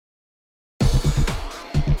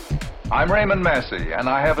I'm Raymond Massey, and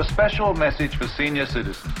I have a special message for senior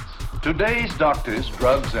citizens. Today's doctors,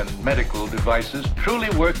 drugs, and medical devices truly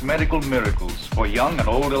work medical miracles for young and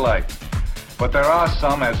old alike. But there are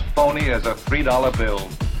some as phony as a $3 bill.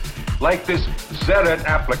 Like this Zeret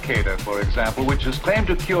applicator, for example, which is claimed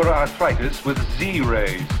to cure arthritis with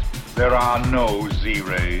Z-rays. There are no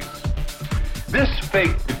Z-rays. This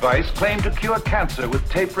fake device claimed to cure cancer with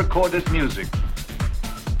tape-recorded music.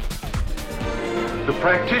 The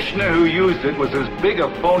practitioner who used it was as big a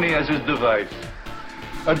phony as his device.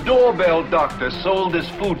 A doorbell doctor sold this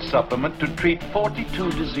food supplement to treat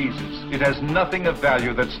 42 diseases. It has nothing of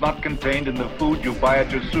value that's not contained in the food you buy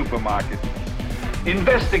at your supermarket.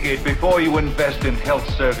 Investigate before you invest in health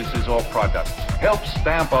services or products. Help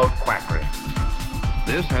stamp out quackery.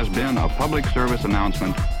 This has been a public service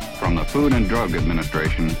announcement from the Food and Drug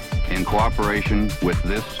Administration in cooperation with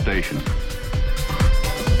this station.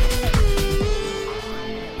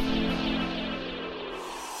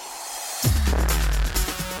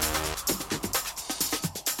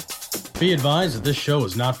 Be advised that this show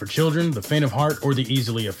is not for children, the faint of heart, or the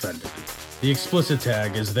easily offended. The explicit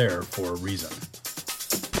tag is there for a reason.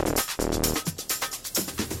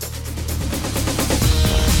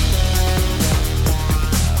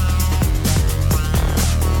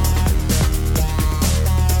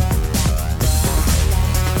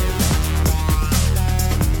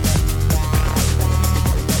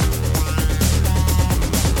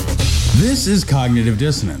 This is Cognitive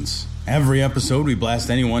Dissonance. Every episode, we blast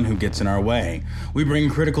anyone who gets in our way. We bring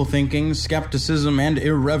critical thinking, skepticism, and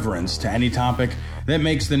irreverence to any topic that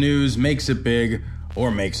makes the news, makes it big,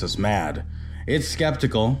 or makes us mad. It's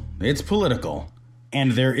skeptical, it's political,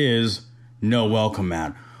 and there is no welcome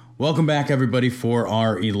mat. Welcome back, everybody, for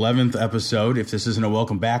our 11th episode. If this isn't a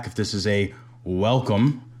welcome back, if this is a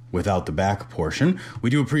welcome without the back portion. We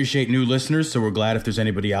do appreciate new listeners, so we're glad if there's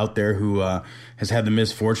anybody out there who has had the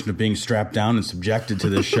misfortune of being strapped down and subjected to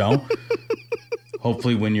this show.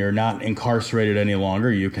 Hopefully when you're not incarcerated any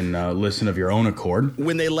longer, you can listen of your own accord.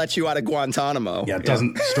 When they let you out of Guantanamo. Yeah, it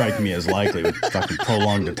doesn't strike me as likely with fucking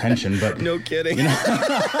prolonged detention, but... No kidding. You know,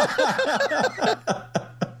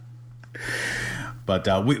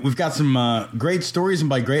 but we've got some great stories, and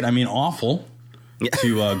by great, I mean awful,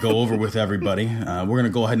 to go over with everybody. We're going to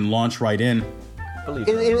go ahead and launch right in.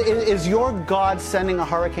 Is your God sending a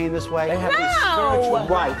hurricane this way? No!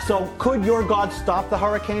 Right, so could your God stop the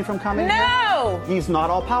hurricane from coming No! here? He's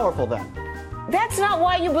not all-powerful then. That's not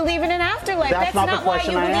why you believe in an afterlife. That's not the why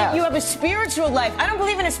question you I believe asked. you have a spiritual life. I don't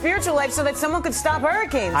believe in a spiritual life so that someone could stop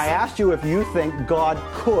hurricanes. I asked you if you think God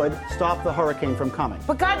could stop the hurricane from coming.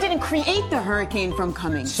 But God didn't create the hurricane from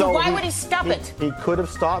coming. So why would he stop it? He could have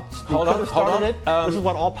stopped. Hold on. This is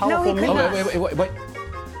what all-powerful No, he could means. not. Wait.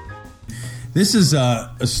 This is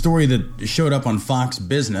a story that showed up on Fox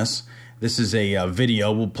Business. This is a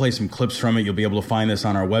video. We'll play some clips from it. You'll be able to find this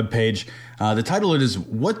on our webpage. The title of it is,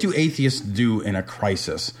 What Do Atheists Do in a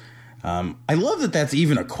Crisis? I love that that's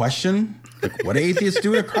even a question. Like, what do atheists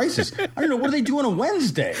do in a crisis? I don't know. What do they do on a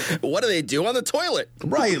Wednesday? What do they do on the toilet?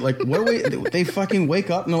 Right. Like, what do they fucking wake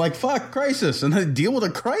up and they're like, fuck, crisis. And they deal with a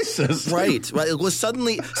crisis. Right. Well,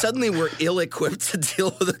 suddenly we're ill-equipped to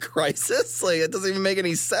deal with a crisis. Like, it doesn't even make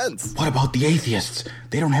any sense. What about the atheists?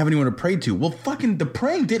 They don't have anyone to pray to. Well, fucking the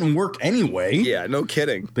praying didn't work anyway. Yeah, no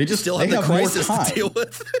kidding. They just still they have the more crisis time. to deal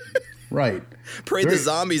with. Right. Pray the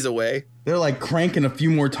zombies away. They're like cranking a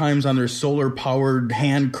few more times on their solar-powered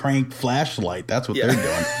hand-cranked flashlight. That's what they're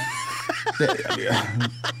doing.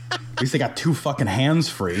 At least they got two fucking hands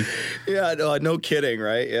free. Yeah, no kidding,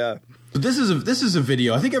 right? Yeah. But this is a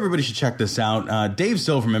video. I think everybody should check this out. Dave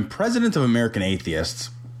Silverman, president of American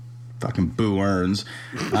Atheists, fucking Boo Earns,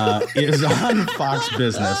 is on Fox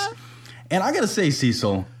Business. And I got to say,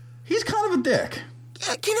 Cecil, he's kind of a dick.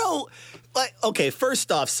 You know... Okay, first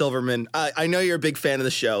off, Silverman, I know you're a big fan of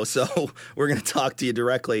the show, so we're going to talk to you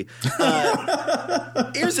directly.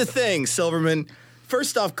 Here's the thing, Silverman.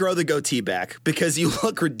 First off, grow the goatee back because you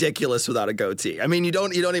look ridiculous without a goatee. I mean, you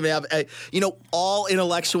don't even have all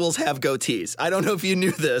intellectuals have goatees. I don't know if you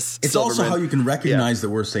knew this. It's Silverman. also how you can recognize that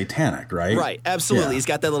we're satanic, right? Right, absolutely. Yeah. He's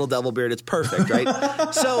got that little devil beard. It's perfect, right?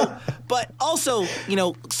 But also,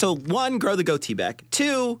 so one, grow the goatee back.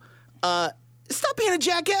 Two, stop being a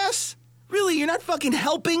jackass. Really, you're not fucking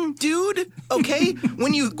helping, dude, okay?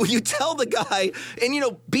 when you tell the guy,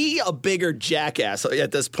 and, be a bigger jackass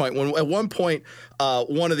at this point. When at one point,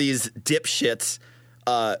 one of these dipshits,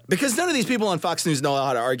 because none of these people on Fox News know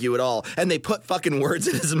how to argue at all, and they put fucking words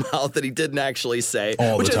in his mouth that he didn't actually say,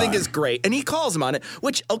 which I think is great. And he calls him on it,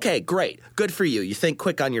 which, okay, great. Good for you. You think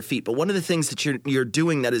quick on your feet. But one of the things that you're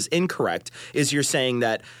doing that is incorrect is you're saying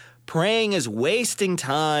that praying is wasting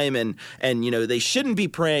time and they shouldn't be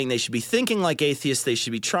praying. They should be thinking like atheists. They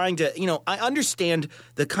should be trying to, I understand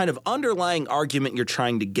the kind of underlying argument you're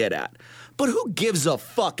trying to get at. But who gives a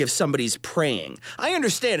fuck if somebody's praying? I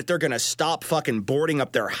understand if they're going to stop fucking boarding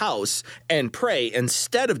up their house and pray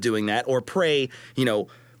instead of doing that, or pray,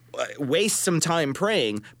 waste some time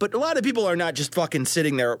praying. But a lot of people are not just fucking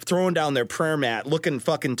sitting there throwing down their prayer mat, looking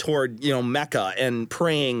fucking toward, Mecca and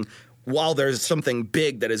praying while there's something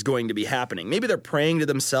big that is going to be happening. Maybe they're praying to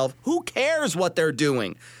themselves. Who cares what they're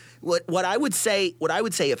doing? What I would say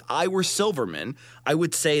if I were Silverman, I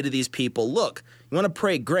would say to these people, look, you want to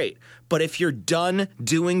pray, great. But if you're done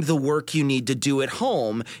doing the work you need to do at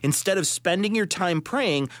home, instead of spending your time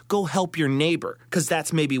praying, go help your neighbor, because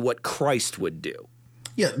that's maybe what Christ would do.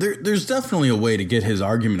 Yeah, there's definitely a way to get his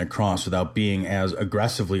argument across without being as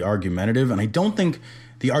aggressively argumentative, and I don't think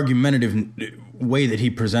the argumentative way that he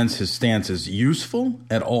presents his stance is useful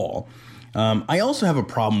at all. I also have a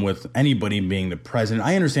problem with anybody being the president.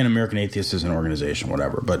 I understand American Atheists is an organization,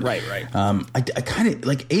 whatever, but right. I kind of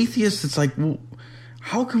like atheists. It's like, well,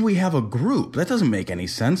 how can we have a group? That doesn't make any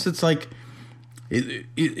sense. It's like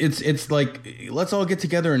it's like, let's all get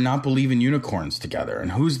together and not believe in unicorns together.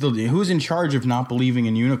 And who's in charge of not believing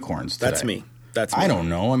in unicorns today? That's me. I don't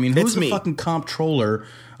know. I mean, who's the fucking comptroller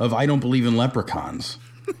of I don't believe in leprechauns?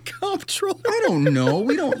 Comptroller? I don't know.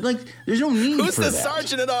 We don't there's no need Who's for that. Who's the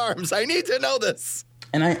sergeant at arms? I need to know this.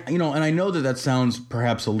 And I know that sounds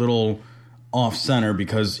perhaps a little off center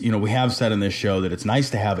because, we have said in this show that it's nice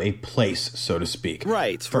to have a place, so to speak,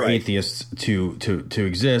 for atheists to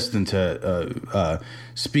exist and to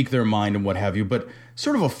speak their mind and what have you. But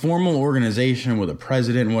sort of a formal organization with a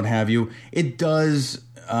president and what have you, it does,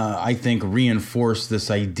 I think, reinforce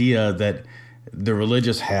this idea that the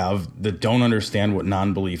religious have that don't understand what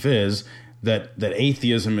non-belief is, that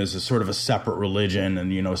atheism is a sort of a separate religion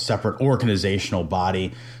and, a separate organizational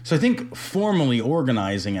body. So I think formally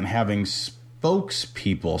organizing and having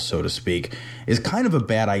spokespeople, so to speak, is kind of a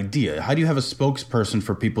bad idea. How do you have a spokesperson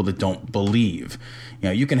for people that don't believe?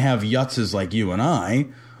 You can have yutzes like you and I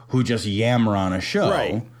who just yammer on a show,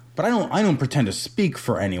 right. But I don't pretend to speak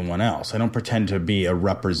for anyone else. I don't pretend to be a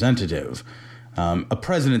representative. A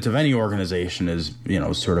president of any organization is,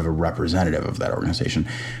 sort of a representative of that organization.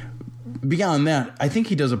 Beyond that, I think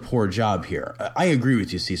he does a poor job here. I agree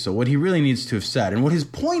with you, Cecil. What he really needs to have said, and what his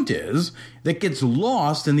point is, that gets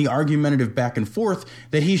lost in the argumentative back and forth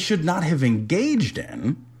that he should not have engaged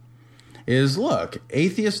in, is, look,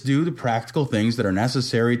 atheists do the practical things that are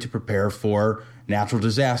necessary to prepare for natural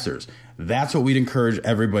disasters. That's what we'd encourage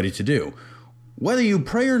everybody to do. Whether you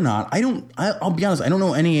pray or not, I'll be honest, I don't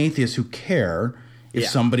know any atheists who care if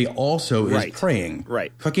somebody also is praying.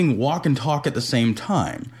 Right. Fucking walk and talk at the same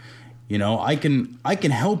time. I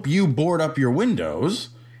can help you board up your windows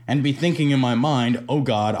and be thinking in my mind, oh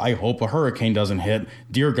God, I hope a hurricane doesn't hit.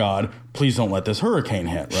 Dear God, please don't let this hurricane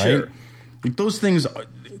hit, right? Sure. Those things,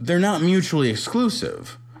 they're not mutually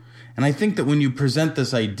exclusive. And I think that when you present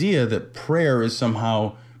this idea that prayer is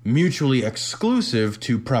somehow mutually exclusive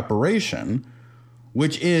to preparation,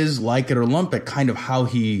 which is, like it or lump it, kind of how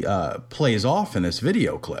he plays off in this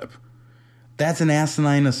video clip, that's an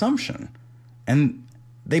asinine assumption. And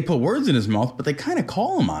they put words in his mouth, but they kind of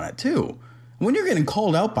call him on it, too. When you're getting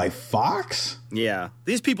called out by Fox? Yeah.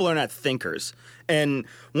 These people are not thinkers. And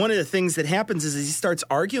one of the things that happens is he starts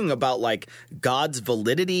arguing about, God's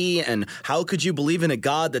validity and how could you believe in a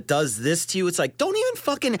God that does this to you? It's like, don't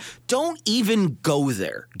even go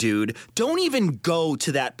there, dude. Don't even go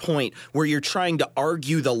to that point where you're trying to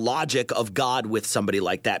argue the logic of God with somebody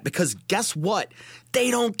like that. Because guess what?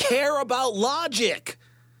 They don't care about logic.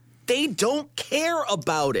 They don't care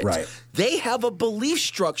about it. Right. They have a belief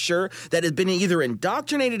structure that has been either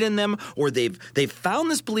indoctrinated in them or they've found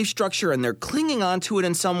this belief structure and they're clinging on to it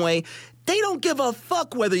in some way. They don't give a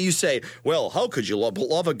fuck whether you say, well, how could you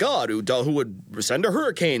love a God who would send a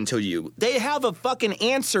hurricane to you? They have a fucking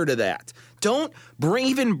answer to that. Don't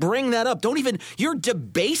even bring that up. You're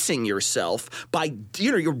debasing yourself by,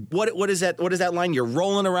 what is that line? You're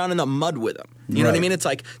rolling around in the mud with them. You know what I mean? It's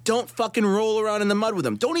like, don't fucking roll around in the mud with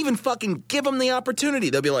them. Don't even fucking give them the opportunity.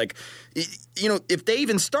 They'll be like, if they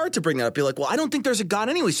even start to bring that up, be like, well, I don't think there's a God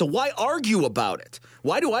anyway, so why argue about it?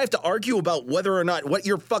 Why do I have to argue about whether or not what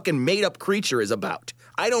your fucking made-up creature is about?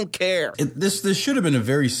 I don't care. This should have been a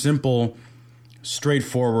very simple,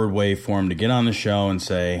 straightforward way for him to get on the show and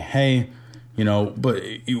say, hey, but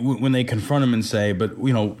when they confront him and say, but,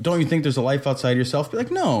 don't you think there's a life outside yourself? Be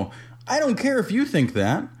like, no, I don't care if you think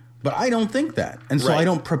that, but I don't think that. And so I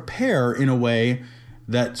don't prepare in a way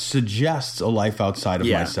that suggests a life outside of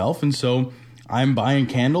myself. And so I'm buying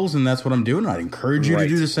candles and that's what I'm doing. I'd encourage you to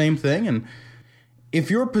do the same thing. And if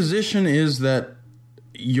your position is that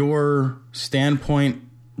your standpoint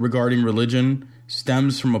regarding religion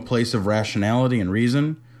stems from a place of rationality and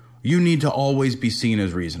reason, you need to always be seen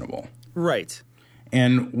as reasonable. Right.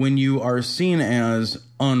 And when you are seen as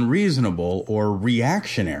unreasonable or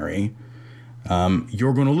reactionary,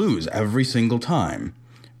 you're going to lose every single time.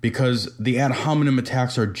 Because the ad hominem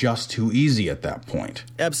attacks are just too easy at that point.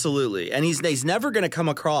 Absolutely. And he's never going to come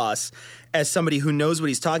across as somebody who knows what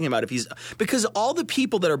he's talking about because all the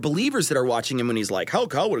people that are believers that are watching him when he's like, how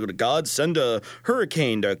would God send a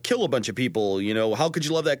hurricane to kill a bunch of people? You know, how could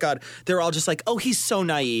you love that God? They're all just like, oh, he's so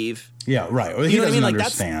naive. Yeah, right. Well, he doesn't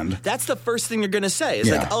understand. That's the first thing you're going to say. It's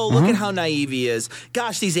like, oh, look at how naive he is.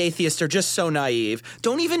 Gosh, these atheists are just so naive.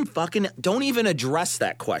 Don't even address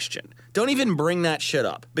that question. Don't even bring that shit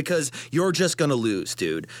up because you're just going to lose,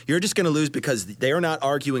 dude. You're just going to lose because they're not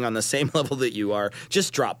arguing on the same level that you are.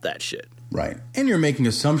 Just drop that shit. Right. And you're making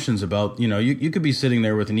assumptions about, you could be sitting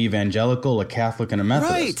there with an evangelical, a Catholic, and a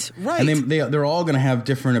Methodist. Right. And they're all going to have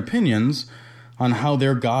different opinions on how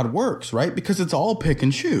their God works, right? Because it's all pick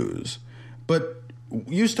and choose. But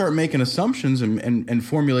you start making assumptions and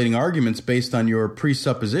formulating arguments based on your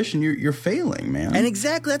presupposition, you're failing, man. And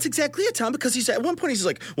that's exactly it, Tom, because at one point he's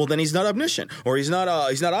like, well, then he's not omniscient or he's not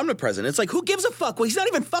omnipresent. It's like, who gives a fuck? Well, he's not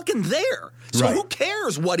even fucking there. So who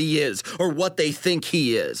cares what he is or what they think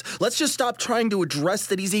he is? Let's just stop trying to address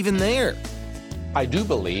that he's even there. I do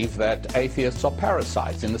believe that atheists are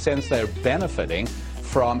parasites in the sense they're benefiting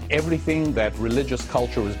from everything that religious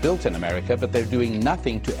culture was built in America, but they're doing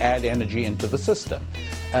nothing to add energy into the system.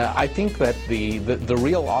 I think that the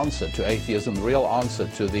real answer to atheism, the real answer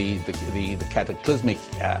to the cataclysmic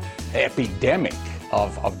epidemic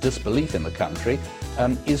of disbelief in the country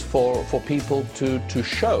is for people to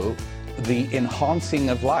show the enhancing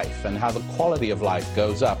of life and how the quality of life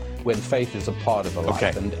goes up when faith is a part of a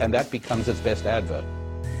life, and that becomes its best advert.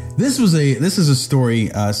 This is a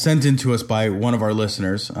story sent in to us by one of our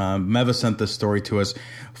listeners. Meva sent this story to us.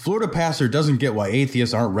 Florida pastor doesn't get why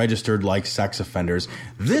atheists aren't registered like sex offenders.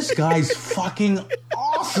 This guy's fucking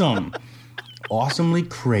awesome. Awesomely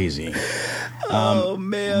crazy. Oh,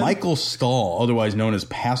 man. Michael Stahl, otherwise known as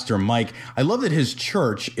Pastor Mike. I love that his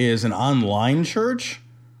church is an online church.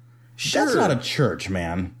 Sure. That's not a church,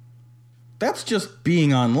 man. That's just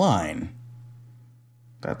being online.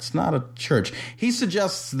 That's not a church. He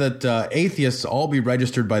suggests that atheists all be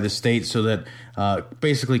registered by the state so that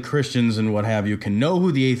basically Christians and what have you can know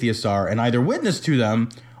who the atheists are and either witness to them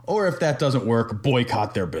or, if that doesn't work,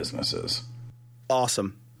 boycott their businesses.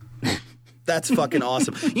 Awesome. That's fucking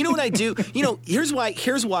awesome. You know what I do? Here's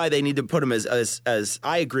why they need to put him as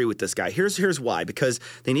I agree with this guy. Here's why. Because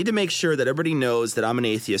they need to make sure that everybody knows that I'm an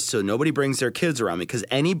atheist so nobody brings their kids around me. Because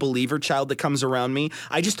any believer child that comes around me,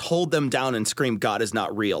 I just hold them down and scream, God is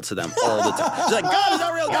not real to them all the time. It's like, God is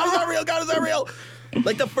not real, God is not real, God is not real.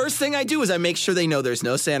 Like, the first thing I do is I make sure they know there's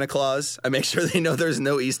no Santa Claus. I make sure they know there's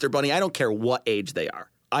no Easter Bunny. I don't care what age they are.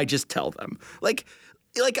 I just tell them. Like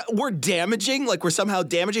we're damaging, like we're somehow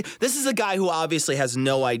damaging. This is a guy who obviously has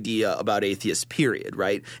no idea about atheists, period,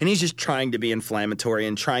 right? And he's just trying to be inflammatory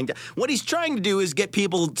and what he's trying to do is get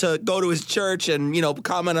people to go to his church and,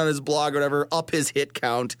 comment on his blog or whatever, up his hit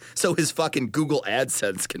count so his fucking Google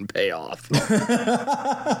AdSense can pay off.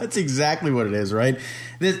 That's exactly what it is, right?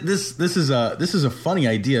 This is a funny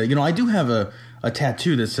idea. I do have a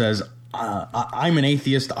tattoo that says, I'm an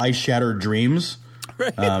atheist, I shatter dreams.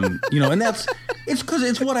 Right. And it's because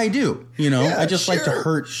it's what I do. I just like to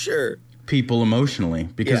hurt people emotionally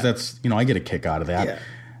because that's, I get a kick out of that.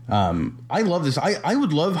 Yeah. I love this. I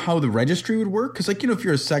would love how the registry would work because, if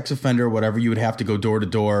you're a sex offender or whatever, you would have to go door to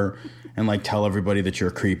door and tell everybody that you're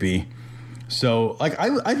creepy. So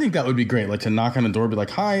I think that would be great. To knock on the door, and be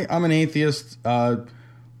like, "Hi, I'm an atheist.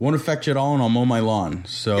 Won't affect you at all, and I'll mow my lawn.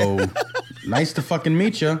 So nice to fucking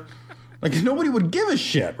meet you." Nobody would give a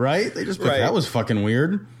shit, right? They just be like, that was fucking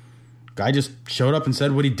weird. Guy just showed up and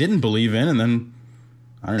said what he didn't believe in, and then,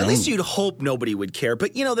 I don't know. At least you'd hope nobody would care.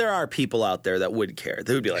 But, there are people out there that would care.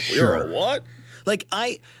 They would be like, you're a what?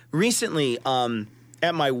 I recently,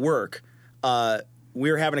 at my work,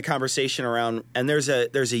 we were having a conversation around, and there's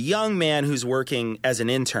a young man who's working as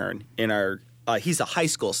an intern in our, he's a high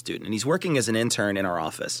school student, and he's working as an intern in our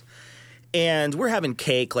office. And we're having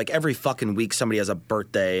cake, every fucking week somebody has a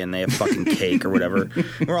birthday and they have fucking cake or whatever.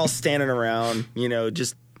 We're all standing around,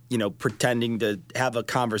 just, pretending to have a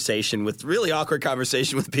conversation really awkward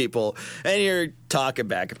conversation with people. And you're talking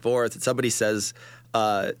back and forth and somebody says,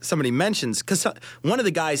 somebody mentions, because one of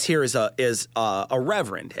the guys here is a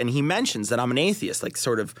reverend, and he mentions that I'm an atheist, like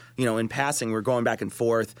sort of, in passing, we're going back and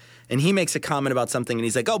forth, and he makes a comment about something, and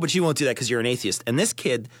he's like, oh, but you won't do that because you're an atheist. And this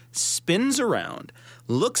kid spins around,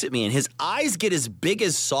 looks at me, and his eyes get as big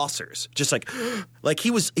as saucers, just like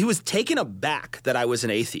he was taken aback that I was an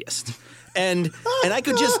atheist. And I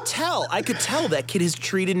could tell that kid has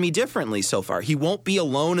treated me differently so far. He won't be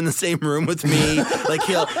alone in the same room with me. Like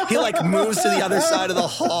he moves to the other side of the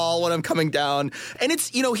hall when I'm coming down. And it's,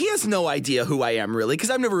 he has no idea who I am really, because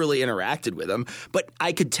I've never really interacted with him. But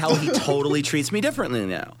I could tell he totally treats me differently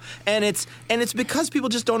now. And it's because people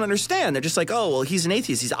just don't understand. They're just like, oh, well, he's an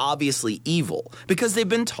atheist. He's obviously evil, because they've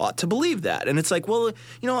been taught to believe that. And it's like, well,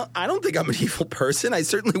 I don't think I'm an evil person. I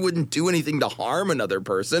certainly wouldn't do anything to harm another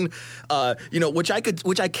person. Which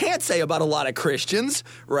I can't say about a lot of Christians,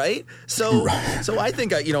 right? So I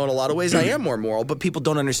think, in a lot of ways I am more moral, but people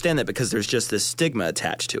don't understand that because there's just this stigma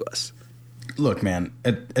attached to us. Look, man,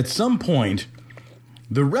 at some point,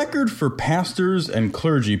 the record for pastors and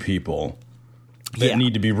clergy people that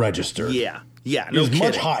need to be registered is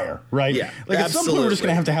much higher, right? Yeah, like at some point we're just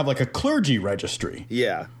going to have like a clergy registry.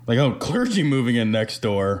 Yeah. Like, clergy moving in next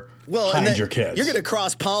door. Well, hide your kids. You're going to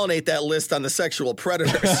cross-pollinate that list on the sexual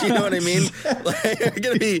predators. You know what I mean?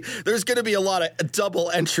 There's going to be a lot of double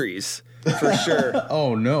entries for sure.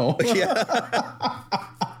 Oh no! Yeah.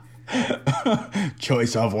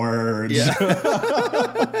 Choice of words. Yeah.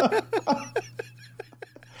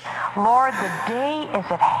 Lord, the day is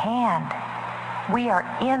at hand. We are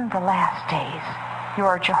in the last days. You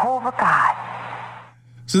are Jehovah God.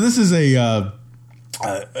 So this is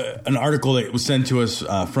an article that was sent to us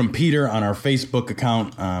from Peter on our Facebook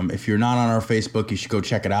account. If you're not on our Facebook, you should go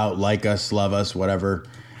check it out. Like us, love us, whatever.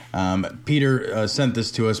 Peter sent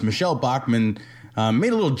this to us. Michelle Bachmann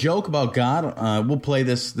made a little joke about God. We'll play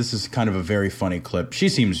this. This is kind of a very funny clip. She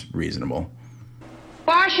seems reasonable.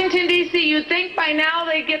 Washington, D.C., you'd think by now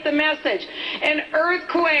they'd get the message. An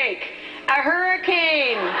earthquake, a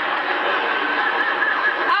hurricane.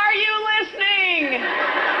 Are you listening?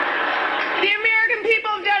 The American people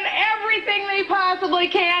have done everything they possibly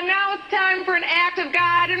can. Now it's time for an act of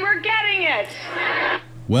God, and we're getting it.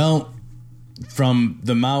 Well, from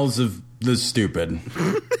the mouths of the stupid,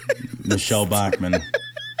 Michelle Bachmann.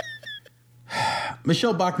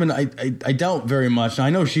 Michelle Bachmann, I doubt very much. I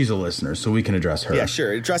know she's a listener, so we can address her. Yeah,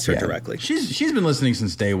 sure. Address her directly. She's been listening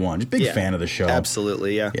since day one. She's a big fan of the show.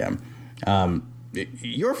 Absolutely, yeah. Yeah.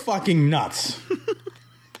 You're fucking nuts.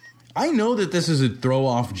 I know that this is a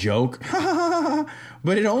throw-off joke,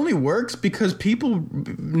 but it only works because people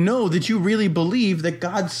know that you really believe that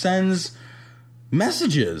God sends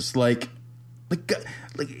messages. Like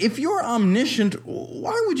if you're omniscient,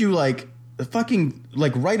 why would you fucking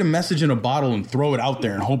write a message in a bottle and throw it out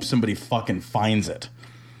there and hope somebody fucking finds it?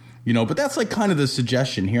 But that's kind of the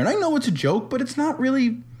suggestion here. And I know it's a joke, but it's not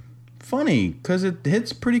really funny because it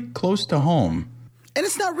hits pretty close to home. And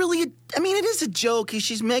it's not really it is a joke.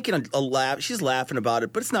 She's making a laugh. She's laughing about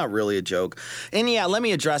it, but it's not really a joke. And yeah, let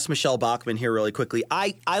me address Michelle Bachmann here really quickly.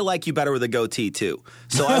 I like you better with a goatee too,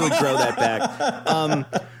 so I would grow that back.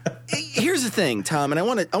 Here's the thing, Tom, and I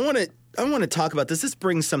want to talk about this. This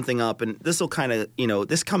brings something up, and this will kind of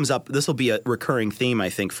this comes up. This will be a recurring theme, I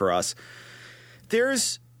think, for us.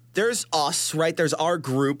 There's us, right? There's our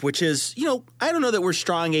group, which is I don't know that we're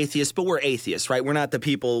strong atheists, but we're atheists, right? We're not the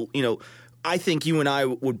people I think you and I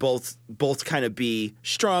would both kind of be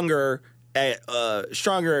stronger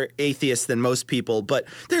atheists than most people, but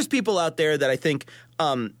there's people out there that I think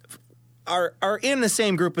are in the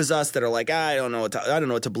same group as us that are like, I don't know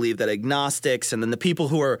what to believe, that agnostics, and then the people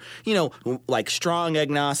who are like strong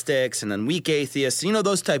agnostics and then weak atheists,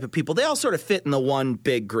 those type of people, they all sort of fit in the one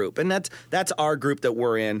big group, and that's our group that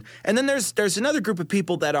we're in. And then there's another group of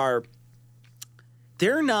people that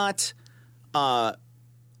they're not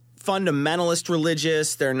fundamentalist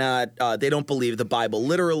religious. They're not. They don't believe the Bible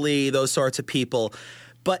literally. Those sorts of people.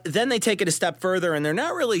 But then they take it a step further, and they're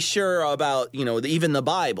not really sure about even the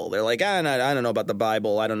Bible. They're like, I don't know about the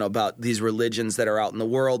Bible. I don't know about these religions that are out in the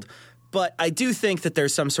world. But I do think that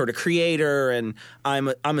there's some sort of creator, and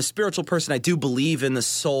I'm a spiritual person. I do believe in the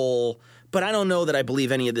soul. But I don't know that I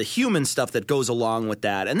believe any of the human stuff that goes along with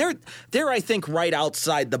that. And they're I think, right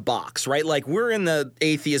outside the box, right? Like, we're in the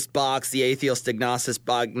atheist box, the atheist agnostic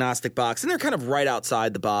box, and they're kind of right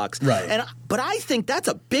outside the box. Right. But I think that's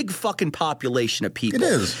a big fucking population of people. It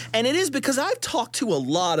is. And it is because I've talked to a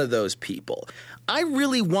lot of those people. I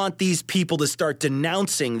really want these people to start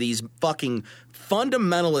denouncing these fucking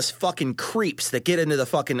fundamentalist fucking creeps that get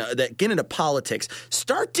into politics,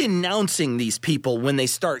 start denouncing these people when they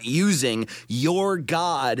start using your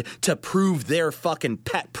God to prove their fucking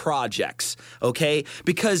pet projects, okay?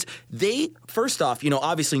 Because first off,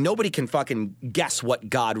 obviously nobody can fucking guess what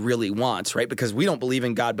God really wants, right? Because we don't believe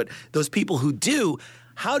in God, but those people who do,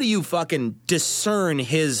 how do you fucking discern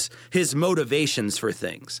his motivations for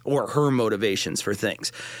things or her motivations for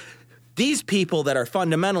things? These people that are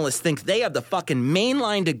fundamentalists think they have the fucking main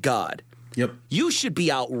line to God. Yep. You should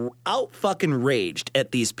be out fucking raged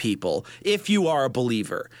at these people if you are a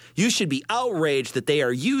believer. You should be outraged that they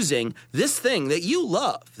are using this thing that you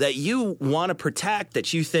love, that you want to protect,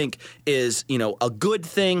 that you think is, a good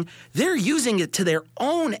thing. They're using it to their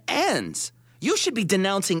own ends. You should be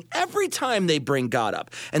denouncing every time they bring God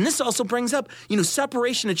up. And this also brings up,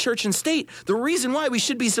 separation of church and state. The reason why we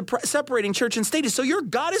should be separating church and state is so your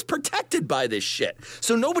God is protected by this shit.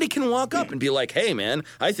 So nobody can walk up and be like, hey, man,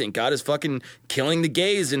 I think God is fucking killing the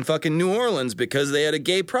gays in fucking New Orleans because they had a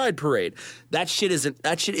gay pride parade. That shit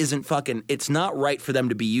isn't fucking, it's not right for them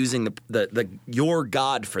to be using the your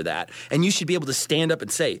God for that. And you should be able to stand up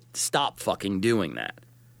and say, stop fucking doing that.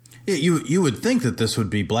 Yeah, you would think that this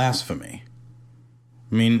would be blasphemy.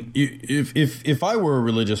 I mean, if I were a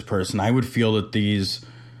religious person, I would feel that these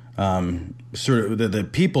the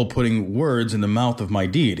people putting words in the mouth of my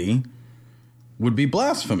deity would be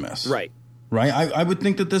blasphemous. Right. Right? I would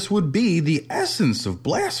think that this would be the essence of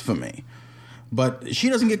blasphemy. But she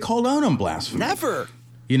doesn't get called out on blasphemy. Never.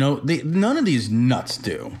 None of these nuts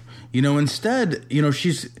do. Instead,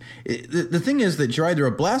 she's the thing is that you're either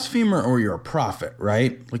a blasphemer or you're a prophet,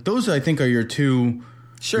 right? Like those, I think, are your two.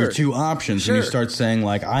 Sure. Your two options when you start saying,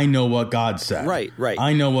 like, I know what God said. Right.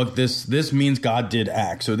 I know what this means God did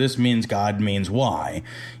X, or this means God means Y.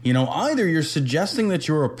 Either you're suggesting that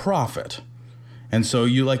you're a prophet, and so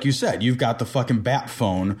you, like you said, you've got the fucking bat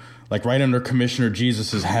phone, like, right under Commissioner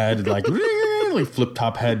Jesus's head, like, like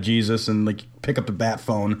flip-top head Jesus, and, like, pick up the bat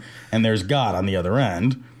phone, and there's God on the other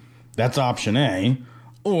end. That's option A.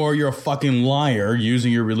 Or you're a fucking liar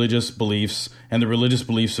using your religious beliefs and the religious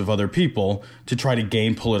beliefs of other people to try to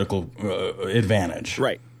gain political advantage.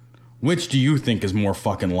 Right. Which do you think is more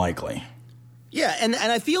fucking likely? Yeah, and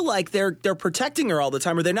I feel like they're protecting her all the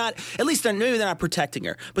time, or they're not, at least maybe they're not protecting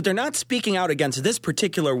her, but they're not speaking out against this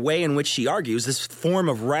particular way in which she argues, this form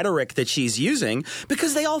of rhetoric that she's using,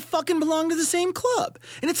 because they all fucking belong to the same club.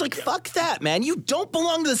 And it's like, fuck that, man. You don't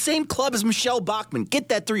belong to the same club as Michelle Bachmann. Get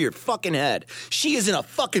that through your fucking head. She is in a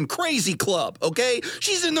fucking crazy club, okay?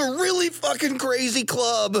 She's in the really fucking crazy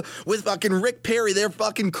club with fucking Rick Perry. They're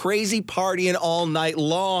fucking crazy partying all night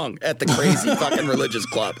long at the crazy fucking religious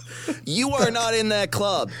club. You are not in that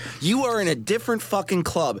club. You are in a different fucking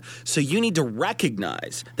club. So you need to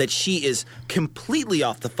recognize that she is completely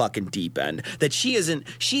off the fucking deep end. That she is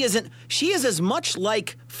as much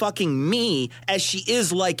like fucking me as she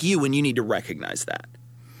is like you, and you need to recognize that.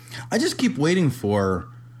 I just keep waiting for,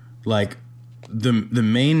 like, the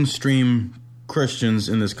mainstream Christians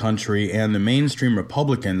in this country and the mainstream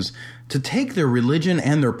Republicans to take their religion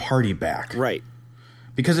and their party back. Right.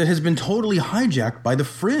 Because it has been totally hijacked by the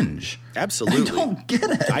fringe. Absolutely. I don't get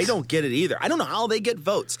it. I don't get it either. I don't know how they get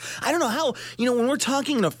votes. I don't know how, when we're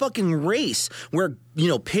talking in a fucking race where,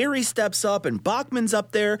 Perry steps up and Bachmann's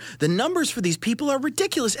up there, the numbers for these people are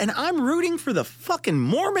ridiculous. And I'm rooting for the fucking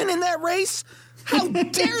Mormon in that race. How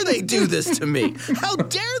dare they do this to me? How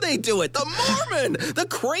dare they do it? The Mormon, the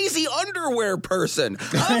crazy underwear person.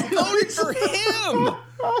 I'm voting for him.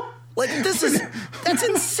 Like, that's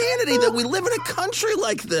insanity that we live in a country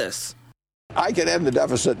like this. I can end the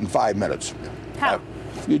deficit in 5 minutes. How?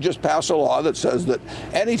 You just pass a law that says that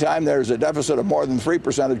anytime there's a deficit of more than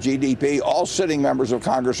 3% of GDP, all sitting members of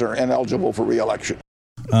Congress are ineligible for re-election.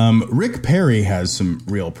 Rick Perry has some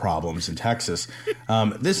real problems in Texas.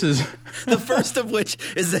 This is the first of which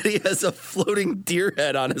is that he has a floating deer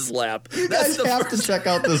head on his lap. You guys have to check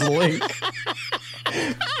out this link.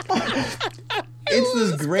 It's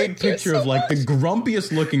this great picture of, like, the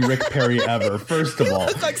grumpiest looking Rick Perry ever, first of all.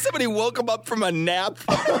 It's like somebody woke him up from a nap.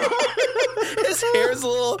 His hair's a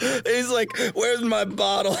little, he's like, where's my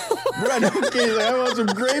bottle? Right, okay, I want some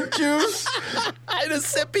grape juice. I had a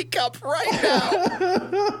sippy cup right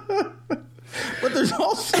now. But there's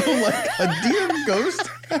also, like, a deer ghost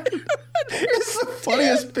head. It's the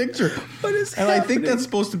funniest picture. What is and happening? I think that's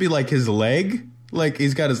supposed to be, like, his leg. Like,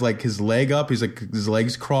 he's got his leg up. He's, like, his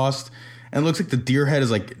legs crossed. And it looks like the deer head is,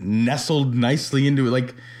 like, nestled nicely into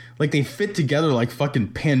it. Like they fit together like fucking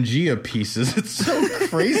Pangea pieces. It's so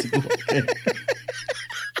crazy looking.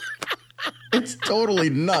 It's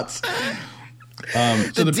totally nuts.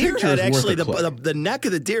 So the deer picture head, is actually, worth a click. the neck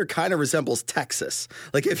of the deer kind of resembles Texas.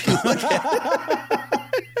 Like if you look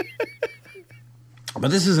at But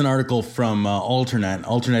this is an article from Alternet.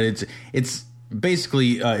 Alternet, it's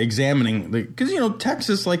basically examining, because,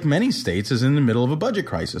 Texas, like many states, is in the middle of a budget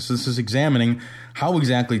crisis. This is examining how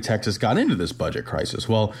exactly Texas got into this budget crisis.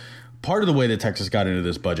 Well, part of the way that Texas got into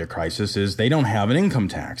this budget crisis is they don't have an income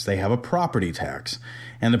tax. They have a property tax.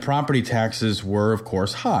 And the property taxes were, of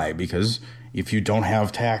course, high, because if you don't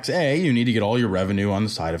have tax A, you need to get all your revenue on the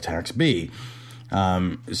side of tax B.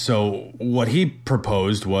 So what he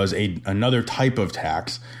proposed was another type of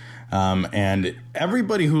tax, and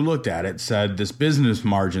everybody who looked at it said this business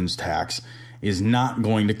margins tax is not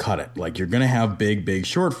going to cut it. Like, you're going to have big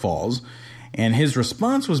shortfalls. And his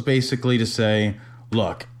response was basically to say,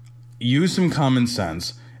 look, use some common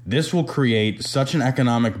sense. This will create such an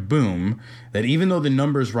economic boom that even though the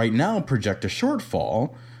numbers right now project a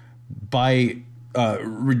shortfall, by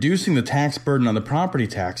reducing the tax burden on the property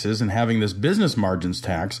taxes and having this business margins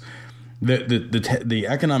tax, the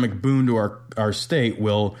economic boon to our state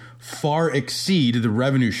will far exceed the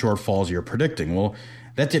revenue shortfalls you're predicting. Well,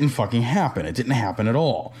 that didn't fucking happen. It didn't happen at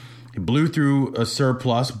all. It blew through a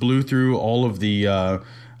surplus, blew through all of the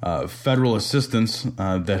federal assistance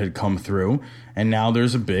that had come through, and now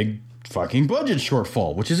there's a big fucking budget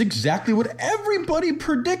shortfall, which is exactly what everybody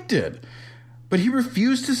predicted. But he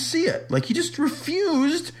refused to see it. Like, he just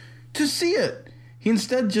refused to see it. He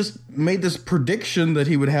instead just made this prediction that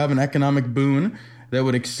he would have an economic boon that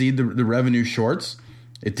would exceed the revenue shorts.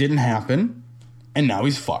 It didn't happen, and now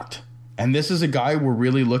he's fucked. And this is a guy we're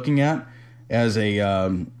really looking at as a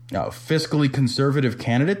fiscally conservative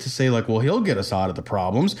candidate to say, like, well, he'll get us out of the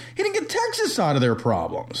problems. He didn't get Texas out of their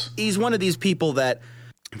problems. he's one of these people that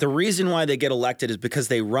the reason why they get elected is because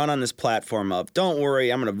they run on this platform of, don't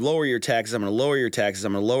worry, I'm going to lower your taxes, I'm going to lower your taxes,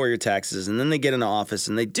 I'm going to lower your taxes. And then they get into office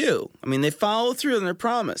and they do. I mean, they follow through on their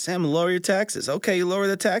promise. Hey, I'm going to lower your taxes. Okay, you lower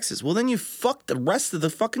the taxes. Well, then you fuck the rest of the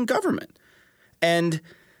fucking government. And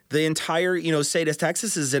the entire, state of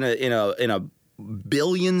Texas is in a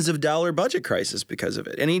billions of dollar budget crisis because of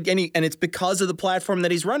it. And it's because of the platform that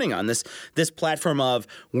he's running on, this platform of,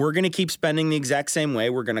 we're going to keep spending the exact same way.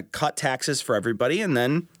 We're going to cut taxes for everybody. And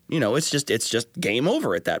then, it's just game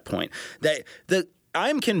over at that point.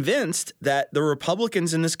 I'm convinced that the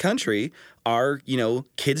Republicans in this country are,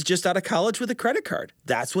 kids just out of college with a credit card.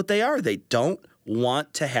 That's what they are. They don't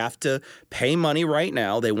want to have to pay money right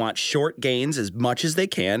now. They want short gains as much as they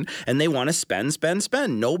can, and they want to spend.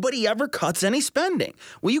 Nobody ever cuts any spending.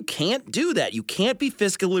 Well, you can't do that. You can't be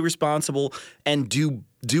fiscally responsible and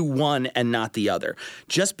do one and not the other.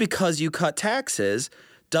 Just because you cut taxes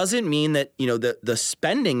doesn't mean that, the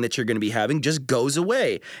spending that you're going to be having just goes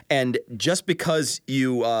away. And just because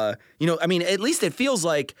you, at least it feels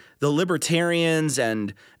like the libertarians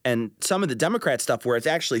and some of the Democrat stuff where it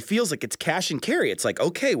actually feels like it's cash and carry. It's like,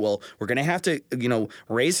 okay, well, we're going to have to,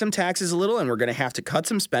 raise some taxes a little, and we're going to have to cut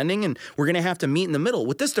some spending, and we're going to have to meet in the middle.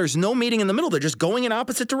 With this, there's no meeting in the middle. They're just going in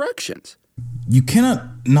opposite directions. You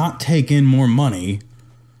cannot not take in more money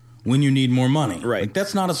when you need more money. Right. Like,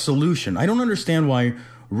 that's not a solution. I don't understand why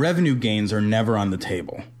revenue gains are never on the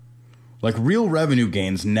table. Like, real revenue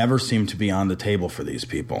gains never seem to be on the table for these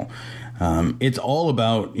people. It's all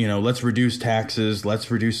about, let's reduce taxes, let's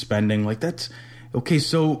reduce spending. Like, that's okay.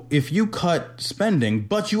 So if you cut spending,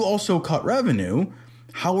 but you also cut revenue,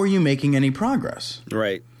 how are you making any progress?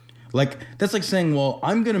 Right. Like, that's like saying, well,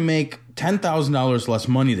 I'm going to make $10,000 less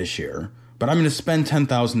money this year, but I'm going to spend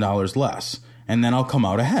 $10,000 less, and then I'll come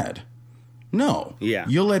out ahead. No. Yeah.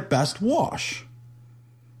 You'll at best wash.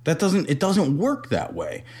 It doesn't work that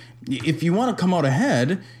way. If you want to come out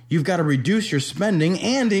ahead, you've got to reduce your spending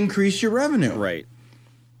and increase your revenue. Right.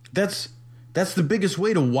 That's the biggest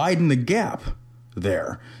way to widen the gap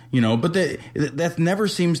there. But that never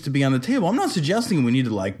seems to be on the table. I'm not suggesting we need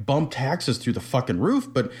to bump taxes through the fucking roof,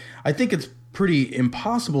 but I think it's pretty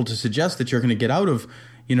impossible to suggest that you're going to get out of,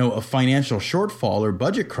 a financial shortfall or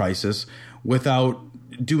budget crisis without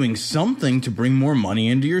doing something to bring more money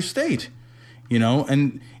into your state.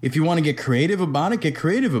 And if you want to get creative about it, get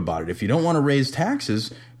creative about it. If you don't want to raise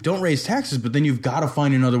taxes, don't raise taxes, but then you've got to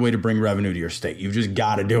find another way to bring revenue to your state. You've just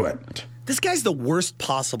got to do it. This guy's the worst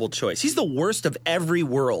possible choice. He's the worst of every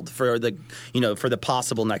world for the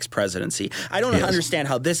possible next presidency. I don't understand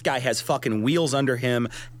how this guy has fucking wheels under him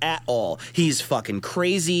at all. He's fucking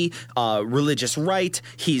crazy, religious right.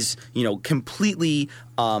 He's, completely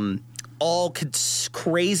all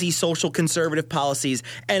crazy social conservative policies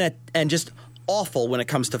and just awful when it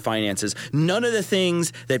comes to finances. None of the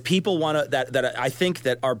things that people want to that I think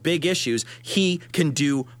that are big issues he can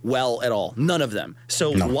do well at all. None of them.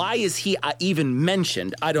 So why is he even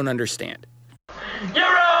mentioned? I don't understand. You're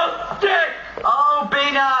all dead. Oh,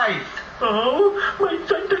 be nice. Oh, my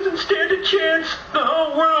son doesn't stand a chance. The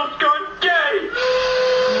whole world's gone gay.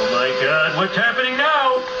 Oh my God, what's happening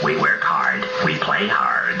now? We work hard. We play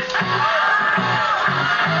hard.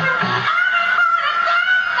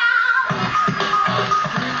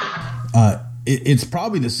 It's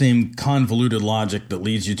probably the same convoluted logic that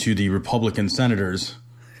leads you to the Republican senators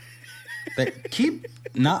that keep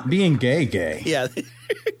not being gay. Yeah,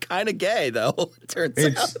 kind of gay though. It turns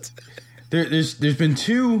out. There's been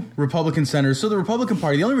 2 Republican senators. So the Republican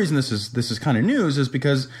Party. The only reason this is kind of news is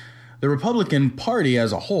because the Republican Party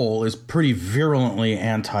as a whole is pretty virulently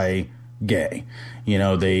anti-gay. You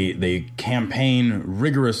know, they campaign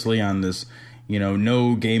rigorously on this, you know,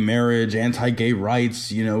 no gay marriage, anti-gay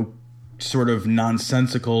rights, you know, sort of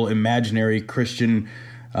nonsensical, imaginary Christian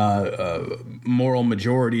moral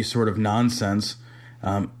majority sort of nonsense.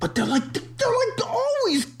 But they're like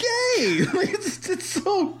always gay. It's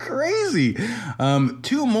so crazy.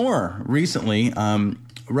 2 more recently.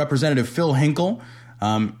 Representative Phil Hinkle.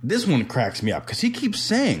 This one cracks me up because he keeps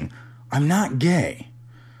saying, "I'm not gay."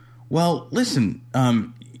 Well, listen,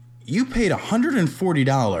 you paid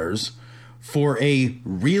 $140 for a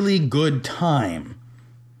really good time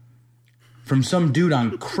from some dude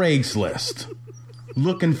on Craigslist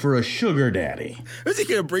looking for a sugar daddy. Was he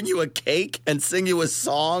going to bring you a cake and sing you a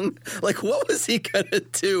song? Like, what was he going to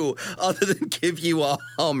do other than give you a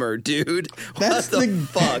Hummer, dude? What the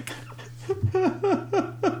fuck?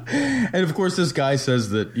 And, of course, this guy says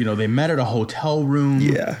that, you know, they met at a hotel room.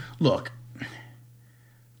 Yeah. Look,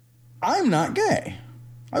 I'm not gay.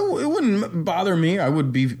 It wouldn't bother me. I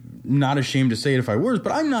would be not ashamed to say it if I were,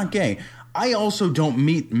 but I'm not gay. I also don't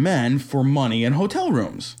meet men for money in hotel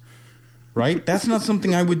rooms, right? That's not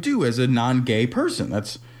something I would do as a non-gay person. I'm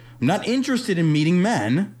not interested in meeting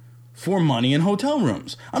men for money in hotel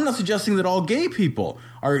rooms. I'm not suggesting that all gay people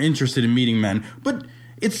are interested in meeting men, but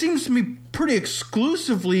it seems to me pretty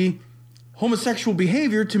exclusively homosexual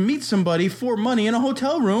behavior to meet somebody for money in a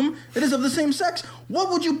hotel room that is of the same sex. What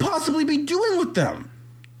would you possibly be doing with them?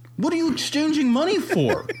 What are you exchanging money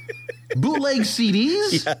for? Bootleg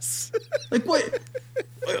CDs? Yes. Like, what?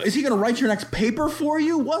 Is he going to write your next paper for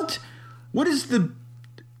you? What does a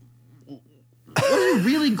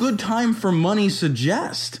really good time for money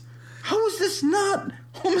suggest? How is this not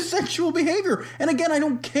homosexual behavior? And again, I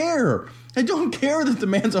don't care. I don't care that the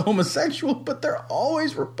man's a homosexual, but they're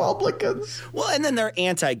always Republicans. Well, and then they're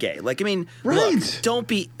anti-gay. Like, I mean, right. Look, don't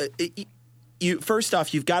be first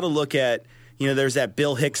off, you've got to look at, you know, there's that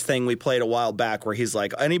Bill Hicks thing we played a while back where he's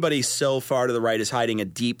like, anybody so far to the right is hiding a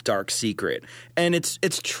deep, dark secret. And it's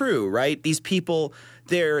true, right? These people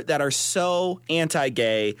there that are so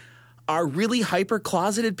anti-gay are really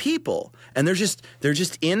hyper-closeted people. And they're just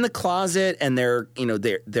in the closet, and they're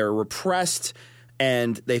repressed,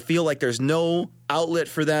 and they feel like there's no outlet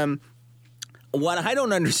for them. What I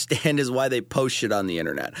don't understand is why they post shit on the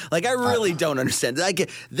internet. Like, I really don't understand.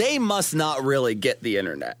 Like, they must not really get the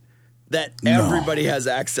internet. That everybody has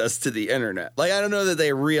access to the internet. Like, I don't know that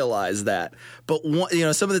they realize that. But,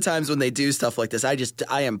 some of the times when they do stuff like this,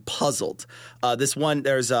 I am puzzled.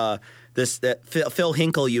 There's Phil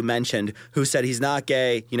Hinkle you mentioned, who said he's not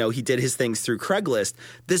gay. You know, he did his things through Craigslist.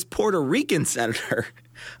 This Puerto Rican senator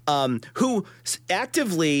who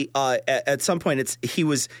actively at some point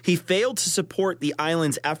he failed to support the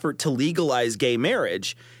island's effort to legalize gay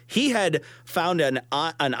marriage. He had found an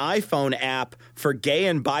iPhone app for gay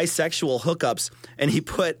and bisexual hookups, and he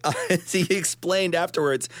explained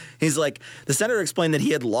afterwards, he's like, the senator explained that he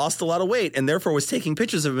had lost a lot of weight and therefore was taking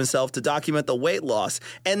pictures of himself to document the weight loss.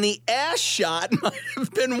 And the ass shot might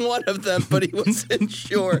have been one of them, but he wasn't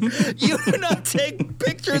sure. You do not take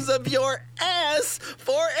pictures of your ass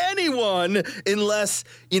for anyone unless,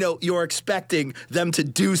 you're expecting them to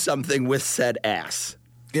do something with said ass.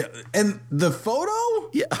 Yeah, and the photo?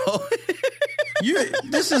 Yeah.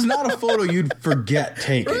 This is not a photo you'd forget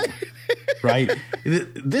taking, right?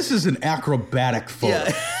 This is an acrobatic photo.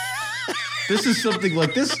 Yeah. This is something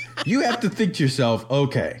like this. You have to think to yourself,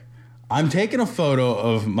 okay, I'm taking a photo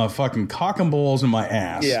of my fucking cock and balls and my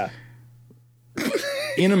ass. Yeah.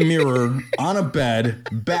 In a mirror, on a bed,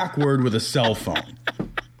 backward with a cell phone.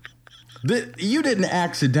 You didn't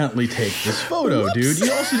accidentally take this photo, dude.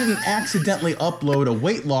 You also didn't accidentally upload a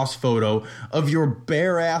weight loss photo of your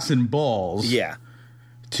bare ass and balls. Yeah.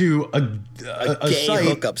 To a gay site,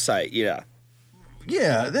 hookup site. Yeah.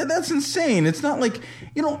 Yeah, that's insane. It's not like,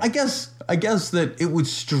 I guess that it would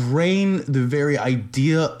strain the very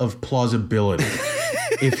idea of plausibility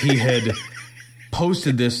if he had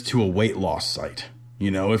posted this to a weight loss site.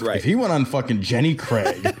 If he went on fucking Jenny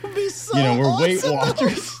Craig, that would be so we're awesome. Weight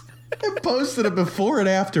Watchers, and posted a before and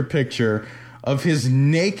after picture of his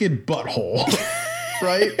naked butthole,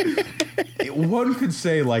 right? One could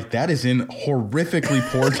say, that is in horrifically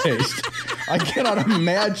poor taste. I cannot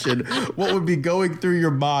imagine what would be going through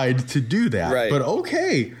your mind to do that. Right. But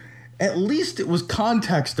okay, at least it was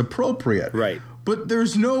context appropriate. Right. But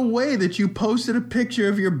there's no way that you posted a picture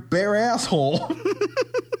of your bare asshole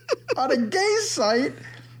on a gay site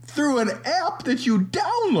through an app that you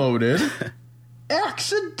downloaded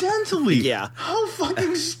accidentally. Yeah. How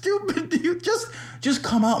fucking stupid do you just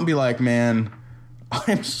come out and be like, man,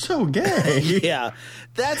 I'm so gay. Yeah.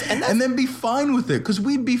 And then be fine with it, because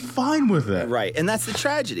we'd be fine with it. Right. And that's the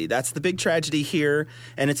tragedy. That's the big tragedy here.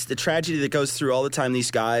 And it's the tragedy that goes through all the time.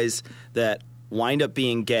 These guys that wind up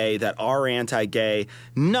being gay, that are anti-gay,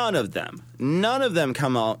 none of them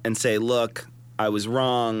come out and say, look, I was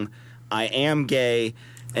wrong. I am gay.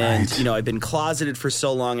 And, Right. I've been closeted for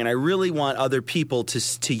so long, and I really want other people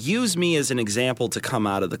to use me as an example to come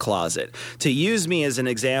out of the closet, to use me as an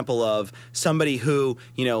example of somebody who,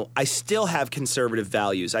 I still have conservative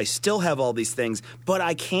values. I still have all these things, but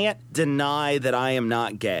I can't deny that I am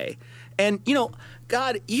not gay. And,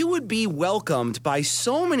 God, you would be welcomed by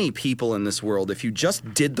so many people in this world if you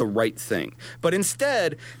just did the right thing. But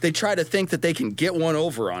instead, they try to think that they can get one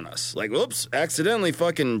over on us. Like, whoops, accidentally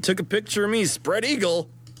fucking took a picture of me, spread eagle.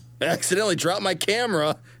 I accidentally dropped my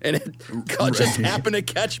camera, and it just happened to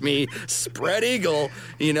catch me, spread eagle.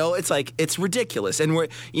 It's ridiculous. And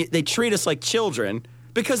they treat us like children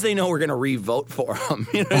because they know we're going to re-vote for them.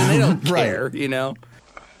 They don't care,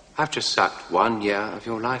 I've just sucked 1 year of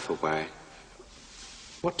your life away.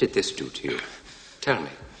 What did this do to you? Tell me.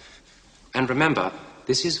 And remember,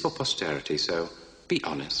 this is for posterity, so be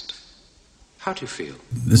honest. How do you feel?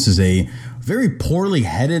 This is a very poorly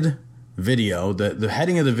headed video. The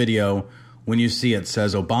heading of the video, when you see it,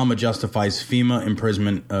 says Obama justifies FEMA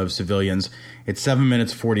imprisonment of civilians. It's 7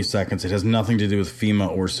 minutes, 40 seconds. It has nothing to do with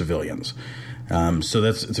FEMA or civilians. So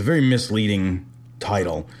it's a very misleading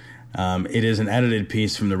title. It is an edited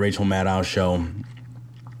piece from the Rachel Maddow show.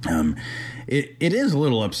 It is a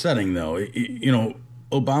little upsetting, though.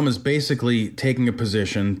 Obama's basically taking a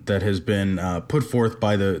position that has been put forth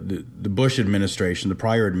by the Bush administration, the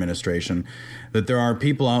prior administration, that there are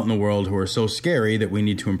people out in the world who are so scary that we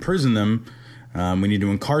need to imprison them, we need to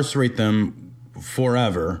incarcerate them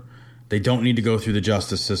forever. They don't need to go through the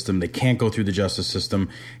justice system. They can't go through the justice system.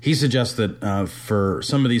 He suggests that for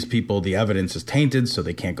some of these people, the evidence is tainted, so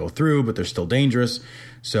they can't go through, but they're still dangerous.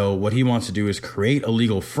 So what he wants to do is create a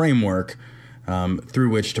legal framework through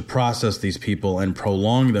which to process these people and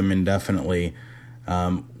prolong them indefinitely.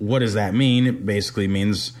 What does that mean? It basically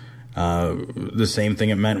means the same thing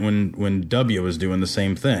it meant when W was doing the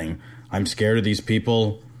same thing. I'm scared of these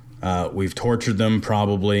people. We've tortured them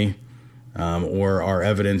probably, or our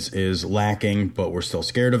evidence is lacking, but we're still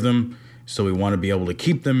scared of them. So we want to be able to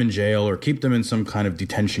keep them in jail or keep them in some kind of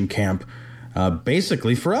detention camp,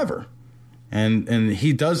 basically forever. And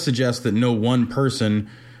he does suggest that no one person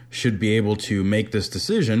should be able to make this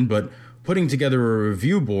decision, but putting together a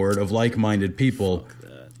review board of like-minded people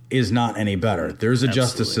is not any better. There's a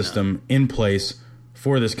justice system in place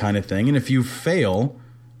for this kind of thing, and if you fail,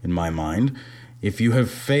 in my mind, if you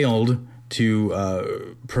have failed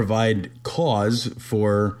to provide cause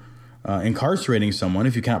for incarcerating someone,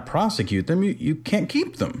 if you cannot prosecute them, you can't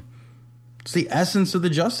keep them. It's the essence of the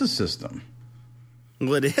justice system.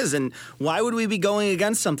 Well, it is, and why would we be going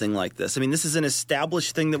against something like this? I mean, this is an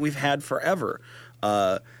established thing that we've had forever.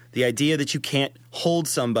 The idea that you can't hold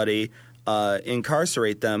somebody,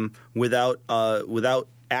 incarcerate them without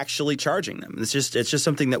actually charging them. It's just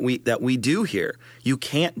something that we do here. You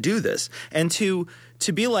can't do this, and to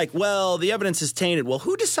be like, well, the evidence is tainted. Well,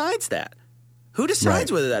 who decides that? Who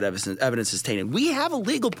decides whether that evidence is tainted? We have a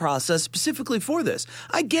legal process specifically for this.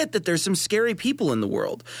 I get that there's some scary people in the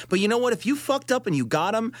world, but you know what? If you fucked up and you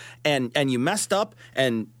got them, and you messed up,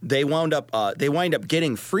 and they wind up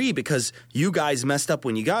getting free because you guys messed up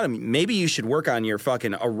when you got them, maybe you should work on your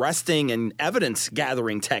fucking arresting and evidence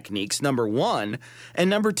gathering techniques. Number one, and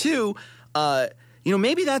number two,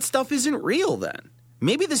 maybe that stuff isn't real then.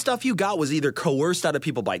 Maybe the stuff you got was either coerced out of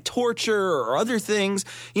people by torture or other things.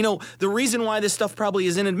 The reason why this stuff probably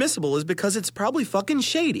is inadmissible is because it's probably fucking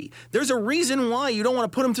shady. There's a reason why you don't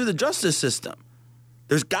want to put them through the justice system.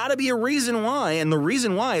 There's got to be a reason why, and the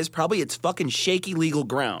reason why is probably it's fucking shaky legal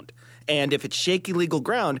ground. And if it's shaky legal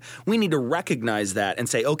ground, we need to recognize that and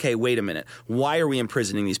say, okay, wait a minute. Why are we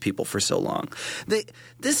imprisoning these people for so long?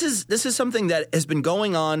 This is something that has been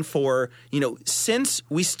going on for, since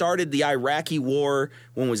we started the Iraqi war,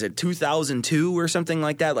 when was it, 2002 or something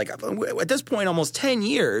like that? Like at this point, almost 10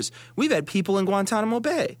 years, we've had people in Guantanamo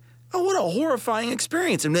Bay. Oh, what a horrifying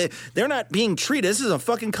experience. And they're not being treated. This is a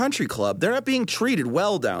fucking country club. They're not being treated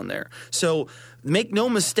well down there. So make no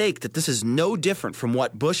mistake that this is no different from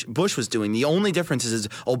what Bush was doing. The only difference is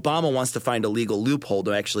Obama wants to find a legal loophole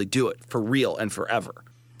to actually do it for real and forever.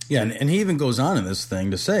 Yeah, and he even goes on in this thing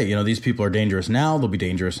to say, these people are dangerous now. They'll be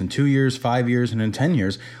dangerous in 2 years, 5 years, and in 10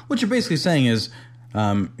 years. What you're basically saying is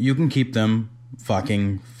you can keep them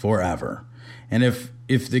fucking forever. And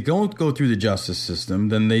if they don't go through the justice system,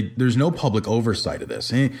 then there's no public oversight of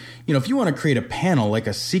this. And, if you want to create a panel, like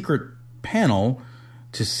a secret panel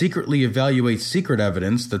to secretly evaluate secret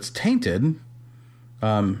evidence that's tainted,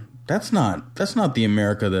 that's not the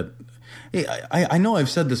America that I know I've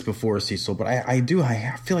said this before, Cecil, but I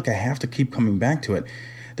feel like I have to keep coming back to it.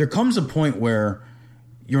 There comes a point where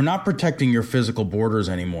you're not protecting your physical borders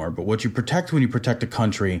anymore, but what you protect when you protect a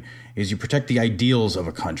country is you protect the ideals of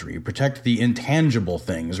a country. You protect the intangible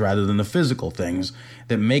things rather than the physical things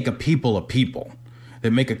that make a people,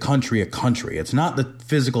 that make a country a country. It's not the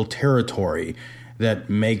physical territory that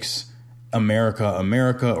makes America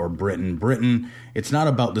America or Britain Britain. It's not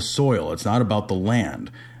about the soil. It's not about the land.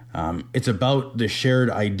 It's about the shared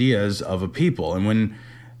ideas of a people. And when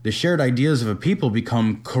the shared ideas of a people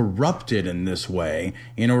become corrupted in this way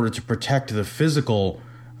in order to protect the physical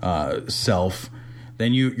self,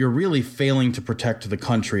 then you're really failing to protect the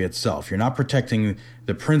country itself. You're not protecting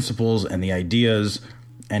the principles and the ideas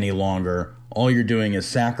any longer. All you're doing is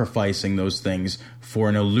sacrificing those things for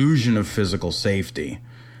an illusion of physical safety.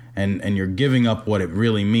 And you're giving up what it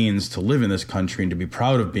really means to live in this country and to be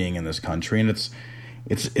proud of being in this country. And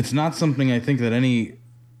it's not something I think that any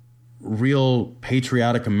real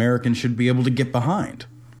patriotic American should be able to get behind.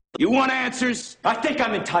 You want answers? I think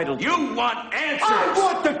I'm entitled. You want answers? I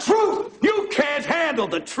want the truth! You can't handle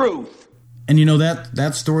the truth! And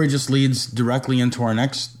that story just leads directly into our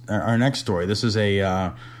next story. This is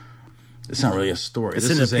it's not really a story. This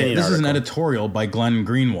is an editorial by Glenn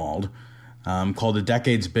Greenwald called "The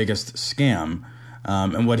Decade's Biggest Scam,"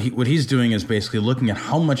 and what he's doing is basically looking at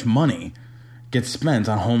how much money gets spent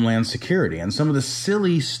on Homeland Security and some of the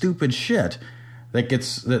silly, stupid shit that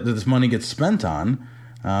this money gets spent on,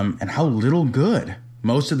 and how little good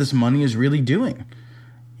most of this money is really doing.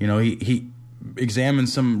 He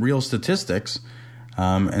examines some real statistics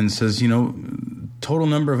and says, total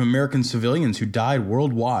number of American civilians who died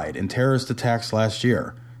worldwide in terrorist attacks last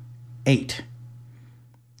year, 8.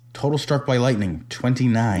 Total struck by lightning,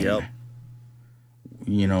 29.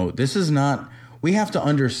 Yep. This is not... We have to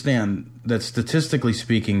understand that statistically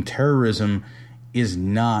speaking, terrorism is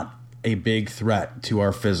not a big threat to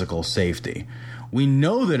our physical safety. We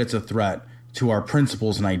know that it's a threat to our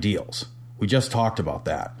principles and ideals. We just talked about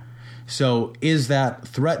that. So is that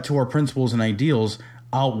threat to our principles and ideals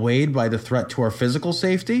outweighed by the threat to our physical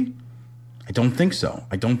safety? I don't think so.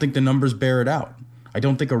 I don't think the numbers bear it out. I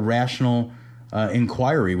don't think a rational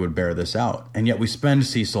inquiry would bear this out. And yet we spend,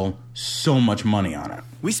 Cecil, so much money on it.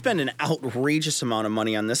 We spend an outrageous amount of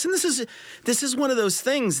money on this. And this is one of those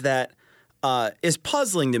things that is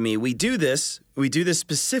puzzling to me. We do this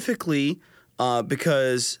specifically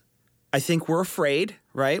because I think we're afraid,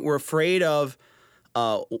 right? We're afraid of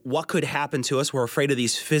what could happen to us. We're afraid of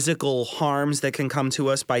these physical harms that can come to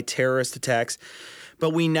us by terrorist attacks.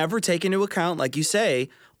 But we never take into account, like you say,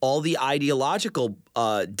 all the ideological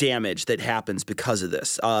damage that happens because of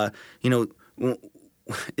this.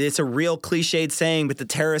 It's a real cliched saying, but the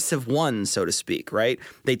terrorists have won, so to speak, right?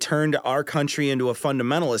 They turned our country into a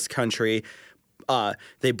fundamentalist country.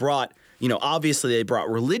 They brought obviously they brought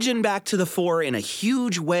religion back to the fore in a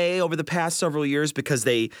huge way over the past several years because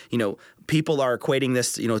they, people are equating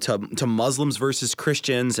this, to Muslims versus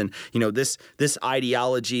Christians. And, this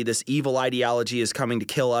ideology, this evil ideology is coming to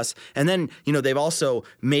kill us. And then, they've also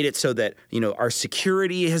made it so that, our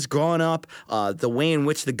security has gone up, the way in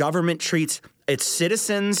which the government treats its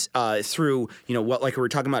citizens through, what like we were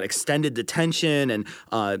talking about, extended detention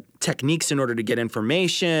and techniques in order to get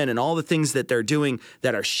information and all the things that they're doing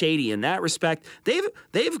that are shady in that respect.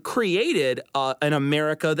 They've created an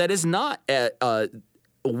America that is not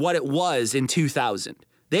what it was in 2000.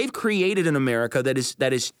 They've created an America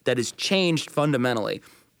that is changed fundamentally.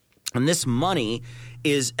 And this money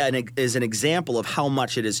is an example of how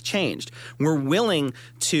much it has changed. We're willing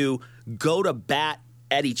to go to bat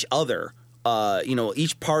at each other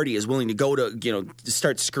each party is willing to go to, to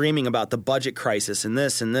start screaming about the budget crisis and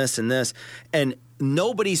this and this and this. And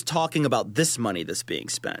nobody's talking about this money that's being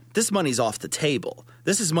spent. This money's off the table.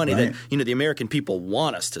 This is money that, the American people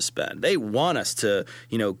want us to spend. They want us to,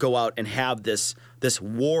 go out and have this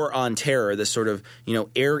war on terror, this sort of,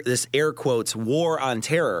 this air quotes war on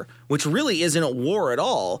terror, which really isn't a war at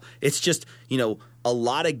all. It's just, a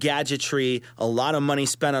lot of gadgetry, a lot of money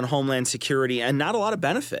spent on Homeland Security, and not a lot of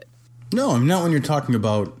benefit. No, not when you're talking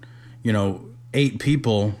about, 8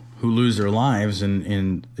 people who lose their lives,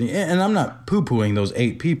 and I'm not poo-pooing those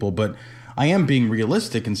 8 people, but I am being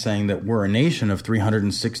realistic in saying that we're a nation of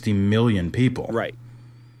 360 million people. Right.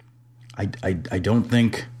 I don't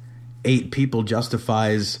think 8 people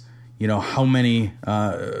justifies, how many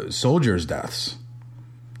soldiers' deaths.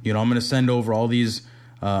 I'm going to send over all these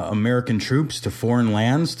American troops to foreign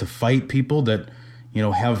lands to fight people that,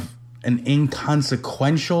 have an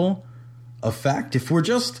inconsequential effect. If we're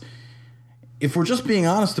just being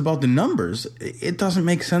honest about the numbers, it doesn't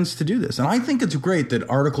make sense to do this. And I think it's great that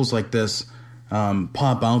articles like this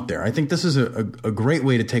pop out there. I think this is a great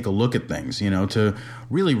way to take a look at things, to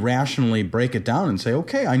really rationally break it down and say,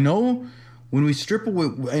 okay, I know when we strip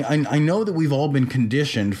away, I know that we've all been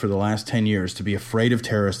conditioned for the last 10 years to be afraid of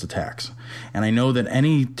terrorist attacks. And I know that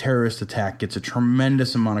any terrorist attack gets a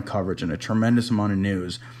tremendous amount of coverage and a tremendous amount of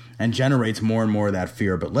news and generates more and more of that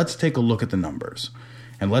fear. But let's take a look at the numbers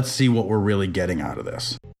and let's see what we're really getting out of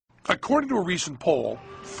this. According to a recent poll,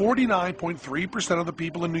 49.3% of the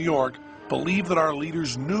people in New York believe that our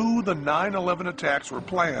leaders knew the 9/11 attacks were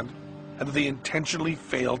planned and that they intentionally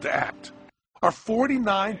failed to act. Are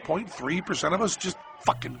 49.3% of us just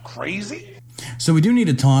fucking crazy? So we do need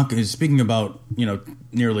to talk, speaking about,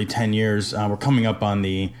 nearly 10 years, we're coming up on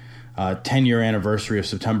the 10-year anniversary of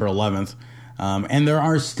September 11th, and there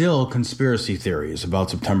are still conspiracy theories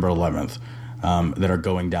about September 11th that are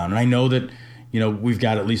going down. And I know that, we've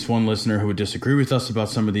got at least one listener who would disagree with us about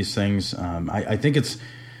some of these things. I think it's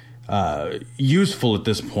useful at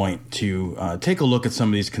this point to take a look at some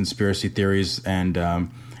of these conspiracy theories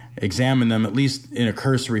and examine them, at least in a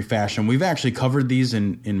cursory fashion. We've actually covered these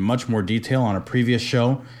in much more detail on a previous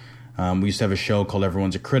show. We used to have a show called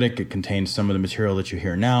Everyone's a Critic. It contains some of the material that you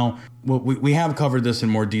hear now. Well, we have covered this in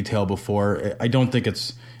more detail before. I don't think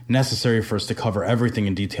it's necessary for us to cover everything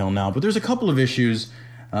in detail now, but there's a couple of issues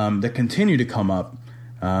that continue to come up,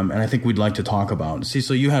 and I think we'd like to talk about.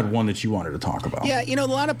 Cecil, you had one that you wanted to talk about. Yeah, a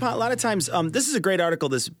lot of times, this is a great article.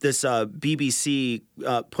 This BBC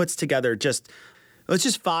puts together it's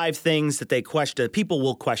just 5 things that they question. People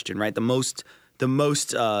will question, right? The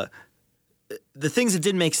things that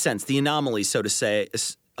didn't make sense, the anomalies, so to say,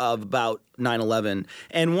 about 9/11.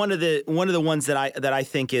 And one of the ones that I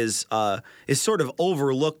think is sort of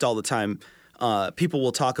overlooked all the time. People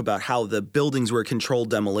will talk about how the buildings were controlled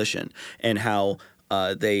demolition and how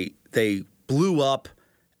they blew up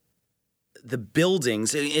the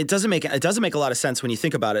buildings. It doesn't make a lot of sense when you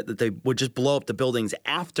think about it that they would just blow up the buildings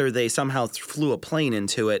after they somehow flew a plane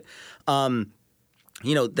into it.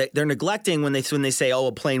 They're neglecting when they say, oh,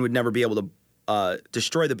 a plane would never be able to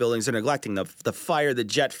destroy the buildings. They're neglecting the fire, the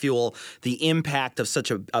jet fuel, the impact of such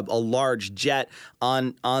a large jet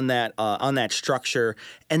on that structure.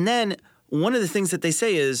 And then one of the things that they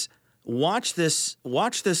say is, watch this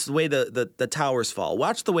way the towers fall.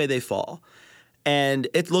 Watch the way they fall. And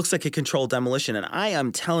it looks like a controlled demolition. And I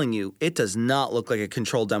am telling you, it does not look like a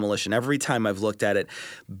controlled demolition. Every time I've looked at it,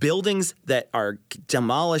 buildings that are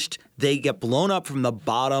demolished, they get blown up from the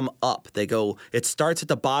bottom up. It starts at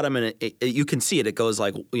the bottom and you can see it. It goes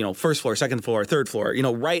like, first floor, second floor, third floor,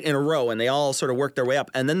 right in a row. And they all sort of work their way up.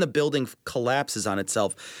 And then the building collapses on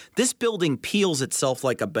itself. This building peels itself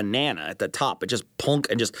like a banana at the top. It just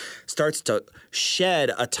and just starts to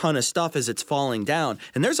shed a ton of stuff as it's falling down.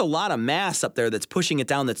 And there's a lot of mass up there that's pushing it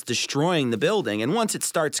down, that's destroying the building. And once it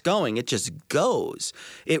starts going, it just goes.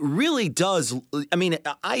 It really does. I mean,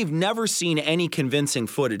 I've never seen any convincing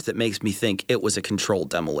footage that makes me think it was a controlled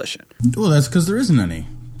demolition. Well, that's because there isn't any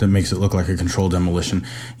that makes it look like a controlled demolition.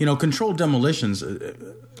 Controlled demolitions,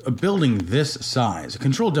 a building this size,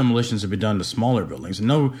 controlled demolitions have been done to smaller buildings.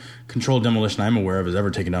 No controlled demolition I'm aware of has ever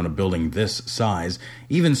taken down a building this size.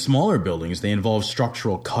 Even smaller buildings, they involve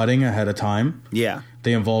structural cutting ahead of time. Yeah.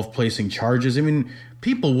 They involve placing charges. I mean,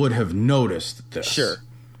 people would have noticed this. Sure.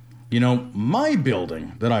 My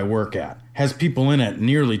building that I work at has people in it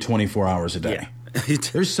nearly 24 hours a day. Yeah.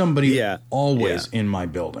 There's somebody always in my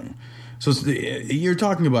building. So you're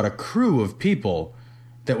talking about a crew of people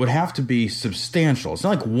that would have to be substantial. It's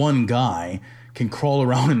not like one guy can crawl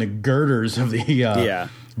around in the girders of the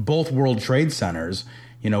both World Trade Centers,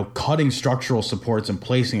 cutting structural supports and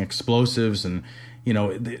placing explosives. And,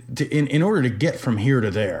 in order to get from here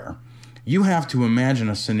to there, you have to imagine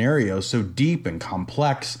a scenario so deep and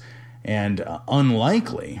complex and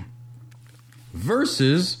unlikely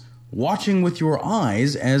versus watching with your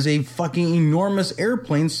eyes as a fucking enormous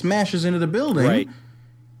airplane smashes into the building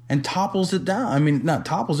and topples it down. I mean, not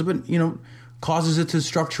topples it, but, causes it to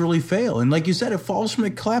structurally fail. And like you said,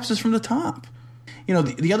 it collapses from the top.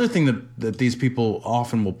 The other thing that these people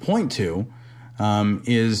often will point to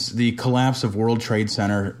is the collapse of World Trade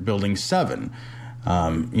Center Building 7.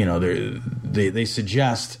 They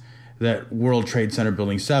suggest that World Trade Center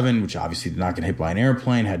Building 7, which obviously did not get hit by an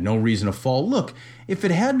airplane, had no reason to fall. Look, if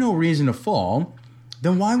it had no reason to fall,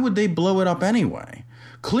 then why would they blow it up anyway?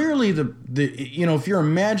 Clearly, if you're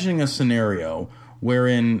imagining a scenario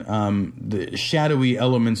wherein the shadowy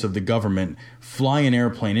elements of the government fly an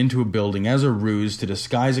airplane into a building as a ruse to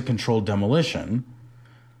disguise a controlled demolition,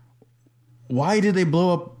 why did they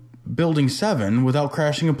blow up Building 7 without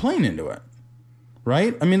crashing a plane into it?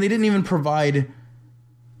 Right? I mean, they didn't even provide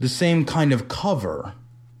the same kind of cover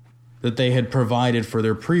that they had provided for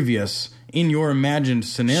their previous, in your imagined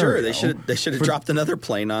scenario. Sure, they should have dropped another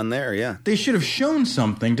plane on there, yeah. They should have shown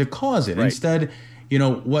something to cause it. Right. Instead,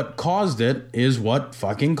 what caused it is what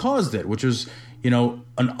fucking caused it, which is, an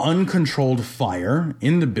uncontrolled fire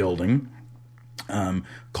in the building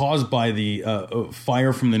caused by the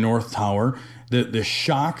fire from the North Tower, the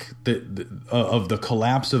shock of the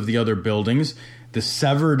collapse of the other buildings, the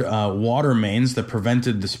severed water mains that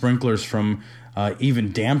prevented the sprinklers from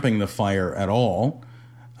even damping the fire at all.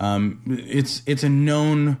 It's a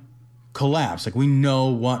known collapse. Like, we know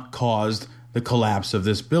what caused the collapse of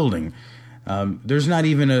this building. There's not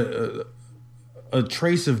even a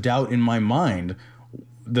trace of doubt in my mind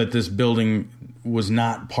that this building was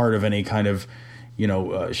not part of any kind of,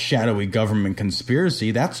 shadowy government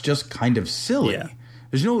conspiracy. That's just kind of silly. Yeah.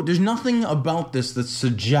 There's nothing about this that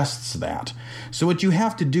suggests that. So what you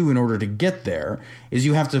have to do in order to get there is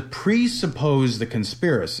you have to presuppose the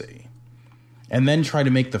conspiracy and then try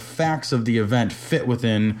to make the facts of the event fit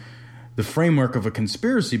within the framework of a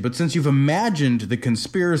conspiracy. But since you've imagined the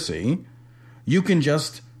conspiracy, you can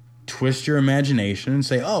just twist your imagination and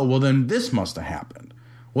say, oh, well, then this must have happened.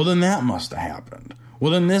 Well, then that must have happened.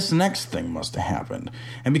 Well, then this next thing must have happened.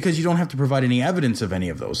 And because you don't have to provide any evidence of any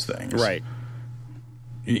of those things. Right.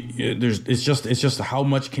 It's just how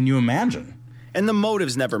much can you imagine? And the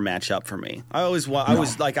motives never match up for me.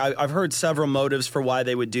 I've heard several motives for why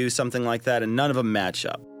they would do something like that, and none of them match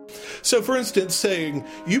up. So, for instance, saying,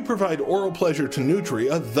 you provide oral pleasure to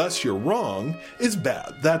nutria, thus you're wrong, is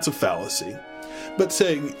bad. That's a fallacy. But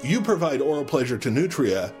saying, you provide oral pleasure to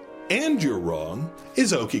nutria, and you're wrong,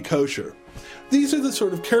 is okie kosher. These are the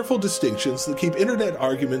sort of careful distinctions that keep internet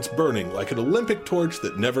arguments burning like an Olympic torch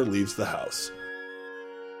that never leaves the house.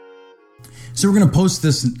 So we're going to post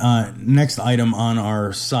this next item on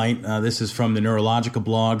our site. This is from the Neurologica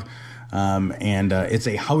blog, and it's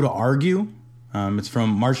a How to Argue. It's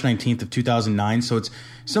from March 19th of 2009, so it's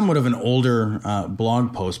somewhat of an older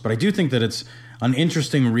blog post, but I do think that it's an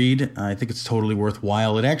interesting read. I think it's totally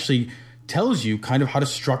worthwhile. It actually tells you kind of how to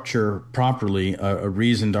structure properly a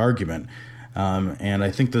reasoned argument, and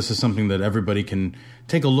I think this is something that everybody can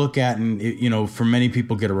take a look at and, for many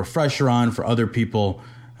people get a refresher on. For other people,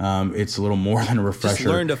 it's a little more than a refresher. Just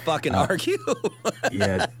learn to fucking argue.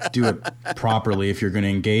 Yeah, do it properly if you're going to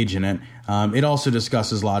engage in it. It also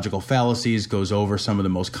discusses logical fallacies, goes over some of the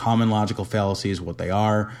most common logical fallacies, what they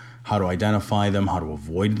are, how to identify them, how to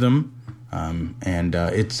avoid them. And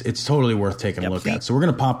it's totally worth taking a look at. So we're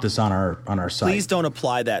going to pop this on our site. Please don't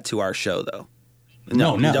apply that to our show, though.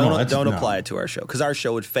 Don't apply it to our show, because our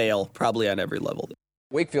show would fail probably on every level.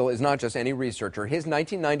 Wakefield is not just any researcher. His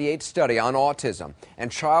 1998 study on autism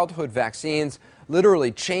and childhood vaccines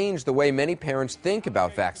literally changed the way many parents think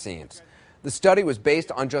about vaccines. The study was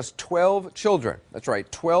based on just 12 children. That's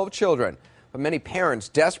right, 12 children. But many parents,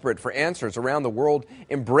 desperate for answers around the world,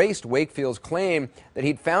 embraced Wakefield's claim that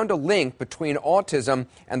he'd found a link between autism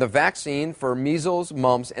and the vaccine for measles,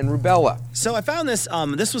 mumps, and rubella. So I found this.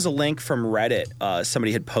 This was a link from Reddit.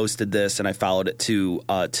 Somebody had posted this, and I followed it to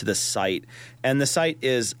the site. And the site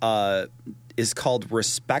is called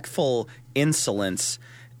Respectful Insolence,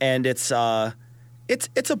 and it's a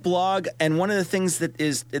blog. And one of the things that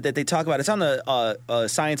they talk about, it's on the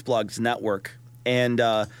Science Blogs network,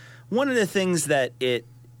 and one of the things that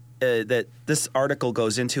that this article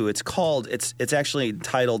goes into, it's actually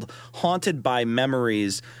titled "Haunted by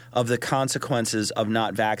Memories of the Consequences of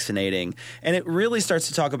Not Vaccinating," and it really starts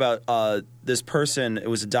to talk about this person. It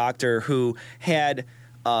was a doctor who had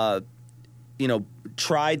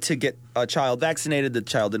tried to get a child vaccinated. The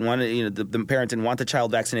child didn't want to, the parent didn't want the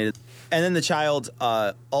child vaccinated. And then the child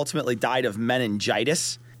ultimately died of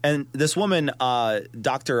meningitis. And this woman,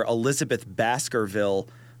 Dr. Elizabeth Baskerville,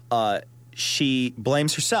 she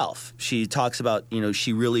blames herself. She talks about,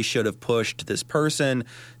 she really should have pushed this person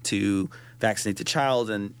to vaccinate the child.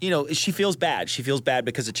 And, she feels bad. She feels bad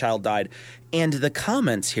because the child died. And the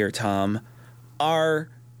comments here, Tom, are...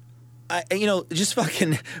 just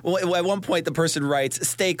fucking. At one point, the person writes,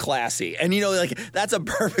 "Stay classy," and that's a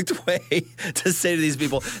perfect way to say to these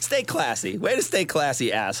people, "Stay classy." Way to stay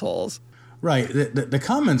classy, assholes. Right. The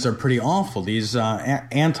comments are pretty awful. These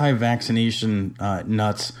anti-vaccination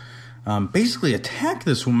nuts basically attack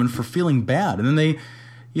this woman for feeling bad, and then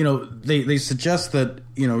they suggest that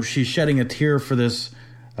she's shedding a tear for this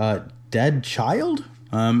dead child,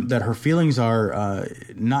 that her feelings are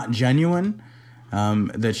not genuine.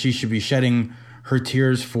 That she should be shedding her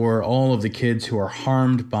tears for all of the kids who are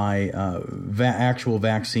harmed by actual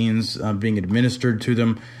vaccines being administered to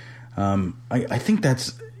them. I think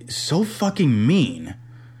that's so fucking mean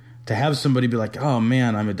to have somebody be like, oh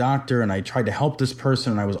man, I'm a doctor and I tried to help this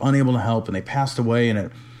person and I was unable to help and they passed away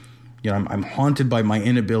and I'm haunted by my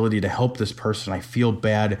inability to help this person. I feel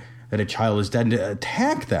bad that a child is dead, and to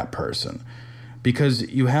attack that person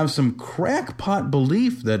because you have some crackpot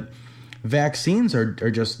belief that vaccines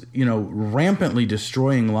are just, rampantly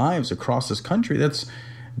destroying lives across this country. That's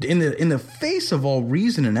in the face of all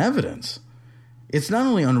reason and evidence. It's not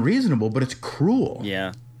only unreasonable, but it's cruel.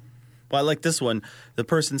 Yeah. Well, I like this one. The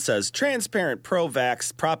person says, transparent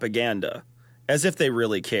pro-vax propaganda, as if they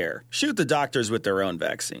really care. Shoot the doctors with their own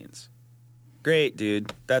vaccines. Great,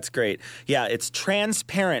 dude. That's great. Yeah, it's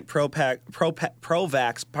transparent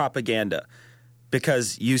pro-vax propaganda.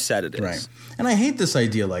 Because you said it is. Right. And I hate this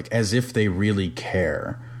idea, as if they really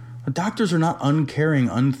care. Doctors are not uncaring,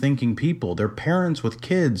 unthinking people. They're parents with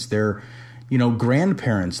kids. They're,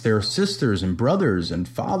 grandparents. They're sisters and brothers and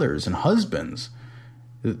fathers and husbands.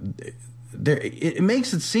 It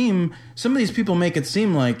makes it seem, some of these people make it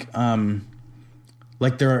seem like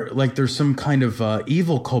there's some kind of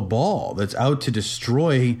evil cabal that's out to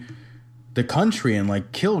destroy the country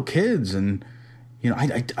and kill kids. And,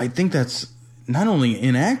 I think that's not only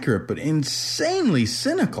inaccurate, but insanely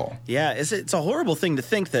cynical. Yeah, it's a horrible thing to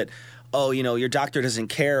think that, your doctor doesn't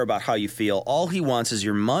care about how you feel. All he wants is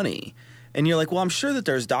your money. And you're like, well, I'm sure that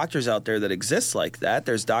there's doctors out there that exist like that.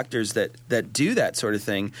 There's doctors that do that sort of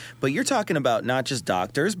thing. But you're talking about not just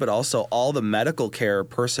doctors, but also all the medical care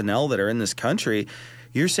personnel that are in this country.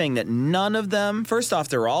 You're saying that none of them, first off,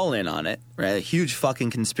 they're all in on it, right? A huge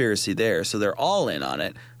fucking conspiracy there. So they're all in on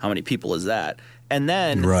it. How many people is that? And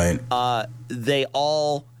then they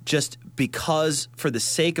all just because for the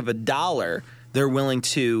sake of $1, they're willing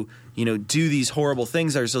to, do these horrible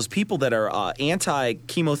things. There's those people that are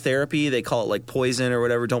anti-chemotherapy. They call it poison or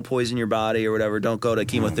whatever. Don't poison your body or whatever. Don't go to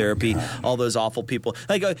chemotherapy. All those awful people.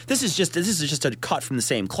 This is just a cut from the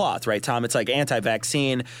same cloth, right, Tom? It's like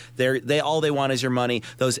anti-vaccine. They want is your money.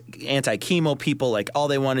 Those anti-chemo people, all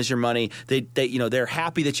they want is your money. They're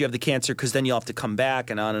happy that you have the cancer because then you'll have to come back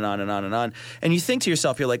and on and on and on and on. And you think to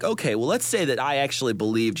yourself, you're like, okay, well, let's say that I actually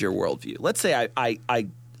believed your worldview. Let's say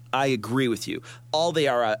I agree with you. All they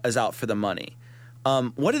are is out for the money.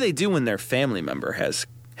 What do they do when their family member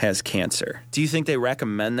has cancer? Do you think they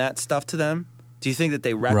recommend that stuff to them? Do you think that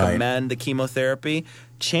they recommend the chemotherapy?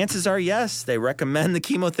 Chances are yes, they recommend the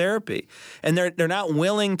chemotherapy. And they're not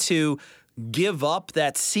willing to give up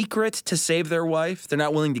that secret to save their wife. They're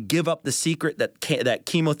not willing to give up the secret that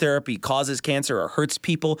chemotherapy causes cancer or hurts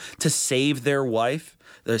people to save their wife,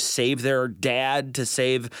 to save their dad, to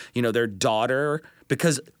save, their daughter,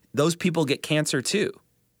 because those people get cancer too.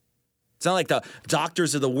 It's not like the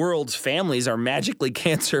doctors of the world's families are magically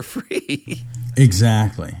cancer-free.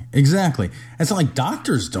 Exactly. It's not like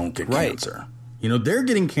doctors don't get cancer. They're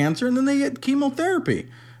getting cancer and then they get chemotherapy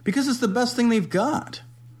because it's the best thing they've got.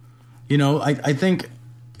 I think,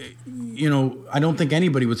 I don't think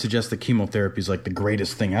anybody would suggest that chemotherapy is the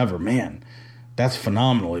greatest thing ever. Man, that's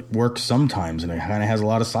phenomenal. It works sometimes and it kind of has a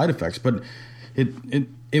lot of side effects, but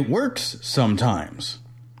it works sometimes.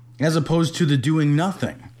 As opposed to the doing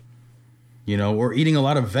nothing, or eating a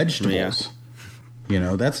lot of vegetables.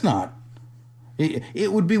 Yeah. That's not.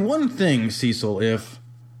 It would be one thing, Cecil, if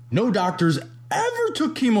no doctors ever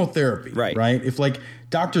took chemotherapy. Right? If,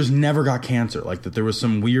 doctors never got cancer, that there was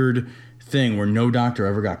some weird thing where no doctor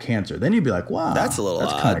ever got cancer, then you'd be like, wow, that's a little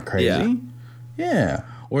odd. Kind of crazy. Yeah.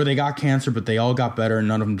 or they got cancer, but they all got better and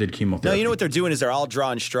none of them did chemotherapy. No, you know what they're doing is they're all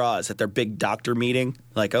drawing straws at their big doctor meeting.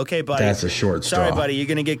 Like, okay, buddy. That's a short straw. Sorry, buddy, you're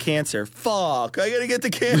going to get cancer. Fuck, I got to get the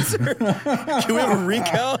cancer. Can we have a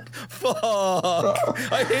recount? Fuck,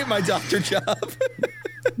 I hate my doctor job.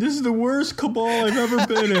 This is the worst cabal I've ever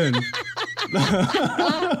been in.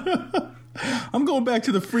 I'm going back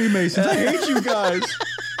to the Freemasons. I hate you guys.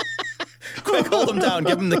 Quick, hold him down.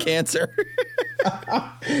 Give him the cancer.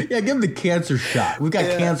 Yeah, give him the cancer shot. We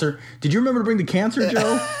got cancer. Did you remember to bring the cancer,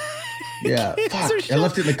 Joe? Yeah. Fuck, I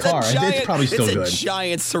left it in the car. It's probably still good. It's a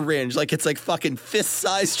giant syringe. Like, it's like fucking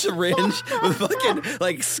fist-sized syringe with fucking,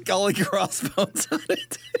 like, skull and crossbones on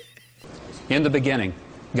it. In the beginning,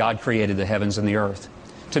 God created the heavens and the earth.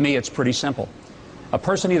 To me, it's pretty simple. A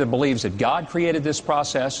person either believes that God created this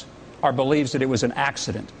process or believes that it was an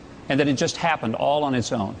accident and that it just happened all on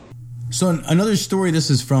its own. So another story, this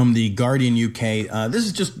is from the Guardian UK. This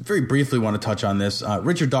is just very briefly want to touch on this.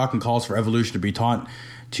 Richard Dawkins calls for evolution to be taught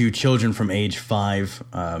to children from age 5.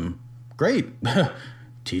 Great.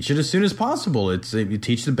 Teach it as soon as possible. You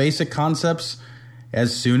teach the basic concepts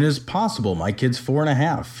as soon as possible. My kid's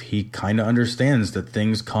 4.5. He kind of understands that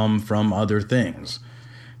things come from other things.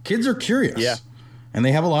 Kids are curious. Yeah. And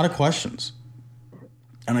they have a lot of questions.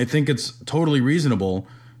 And I think it's totally reasonable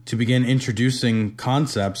to begin introducing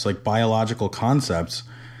concepts like biological concepts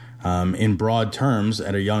in broad terms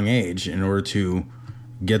at a young age in order to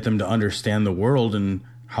get them to understand the world and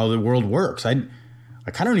how the world works. I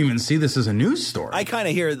kind of don't even see this as a news story. I kind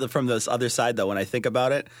of hear from this other side, though, when I think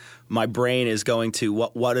about it. My brain is going to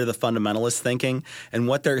what are the fundamentalists thinking? And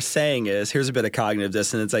what they're saying is, here's a bit of cognitive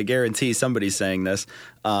dissonance. I guarantee somebody's saying this.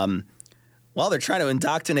 Well, they're trying to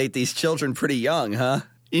indoctrinate these children pretty young, huh?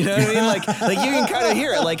 You know what I mean? Like you can kind of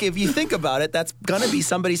hear it. Like, if you think about it, that's going to be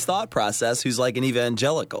somebody's thought process who's like an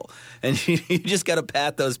evangelical. And you just got to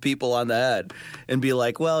pat those people on the head and be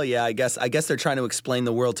like, well, yeah, I guess they're trying to explain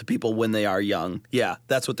the world to people when they are young. Yeah,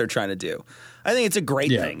 that's what they're trying to do. I think it's a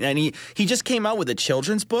great thing. And he just came out with a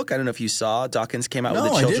children's book. I don't know if you saw. Dawkins came out with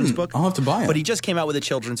a children's book. I'll have to buy it. But he just came out with a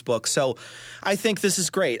children's book. So I think this is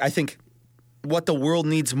great. I think what the world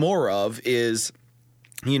needs more of is,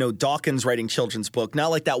 you know, Dawkins writing children's book.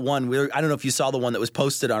 Not like that one. I don't know if you saw the one that was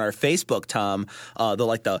posted on our Facebook, Tom.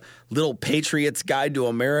 The Little Patriot's Guide to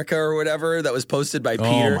America or whatever that was posted by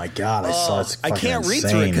Peter. Oh my God, I saw it. I can't read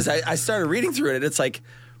through it because I started reading through it and it's like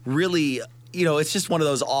really. You know, it's just one of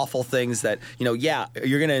those awful things that, you know, yeah,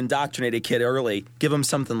 you're going to indoctrinate a kid early, give them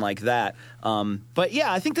something like that. But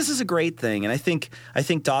yeah, I think this is a great thing, and I think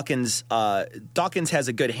Dawkins has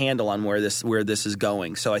a good handle on where this is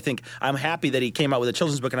going. So I think I'm happy that he came out with a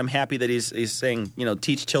children's book, and I'm happy that he's saying, you know,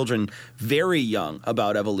 teach children very young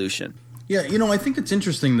about evolution. Yeah, you know, I think it's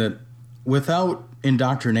interesting that without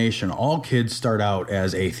indoctrination, all kids start out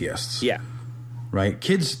as atheists. Yeah, right.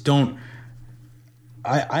 Kids don't.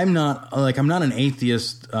 I'm not an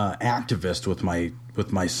atheist activist with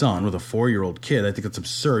my son, with a 4-year-old kid. I think it's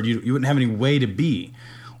absurd. You wouldn't have any way to be.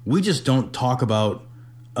 We just don't talk about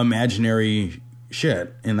imaginary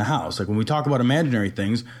shit in the house. Like when we talk about imaginary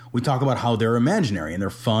things, we talk about how they're imaginary and they're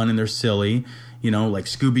fun and they're silly, you know, like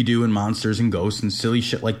Scooby-Doo and monsters and ghosts and silly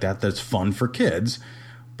shit like that that's fun for kids.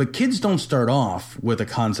 But kids don't start off with a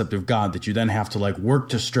concept of God that you then have to like work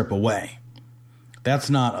to strip away. That's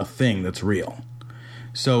not a thing that's real.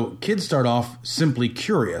 So kids start off simply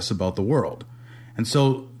curious about the world. And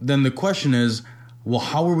so then the question is, well,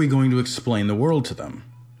 how are we going to explain the world to them?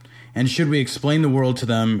 And should we explain the world to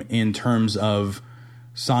them in terms of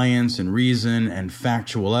science and reason and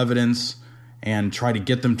factual evidence and try to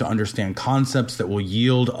get them to understand concepts that will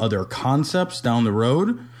yield other concepts down the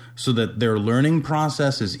road so that their learning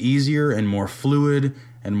process is easier and more fluid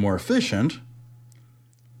and more efficient?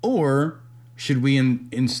 Or should we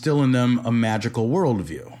instill in them a magical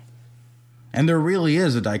worldview? And there really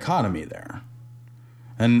is a dichotomy there.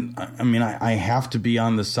 And I mean, I have to be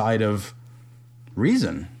on the side of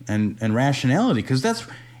reason and rationality because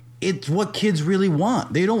it's what kids really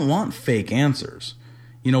want. They don't want fake answers.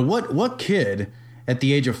 You know, what kid at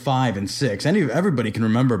the age of 5 and 6, everybody can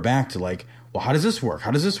remember back to like, well, how does this work?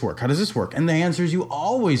 How does this work? How does this work? And the answers you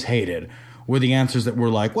always hated were the answers that were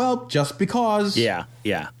like, well, just because. Yeah.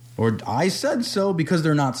 Or I said so, because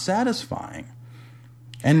they're not satisfying.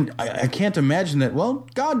 And I can't imagine that, well,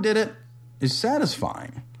 God did it, is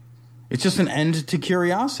satisfying. It's just an end to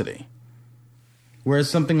curiosity.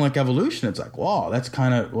 Whereas something like evolution, it's like, wow, that's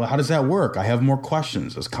kind of, well, how does that work? I have more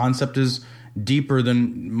questions. This concept is deeper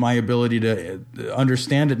than my ability to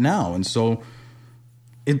understand it now. And so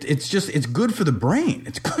it's good for the brain.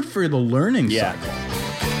 It's good for the learning cycle.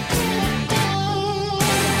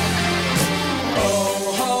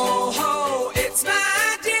 Ho, ho, ho, it's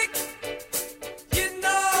my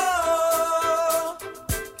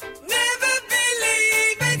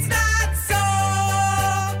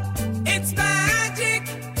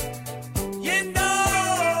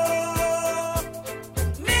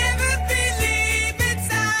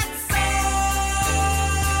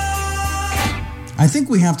I think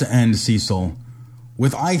we have to end, Cecil,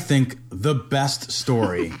 with, I think, the best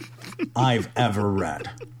story I've ever read.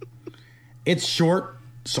 It's short,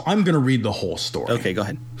 so I'm going to read the whole story. Okay, go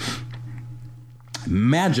ahead.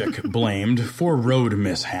 Magic blamed for road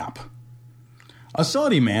mishap. A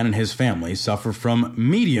Saudi man and his family suffer from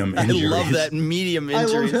medium injuries. I love that, medium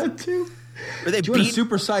injuries. I love that, too. Were they Do you want to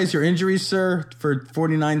supersize your injuries, sir, for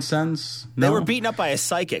 49 cents? No? They were beaten up by a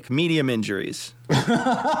psychic. Medium injuries.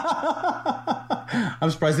 I'm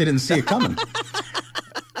surprised they didn't see it coming.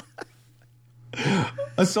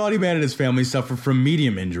 A Saudi man and his family suffered from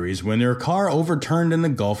medium injuries when their car overturned in the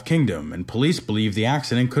Gulf Kingdom, and police believe the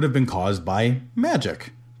accident could have been caused by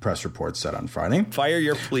magic, press reports said on Friday. Fire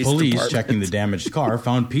your police Police checking the damaged car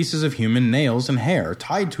found pieces of human nails and hair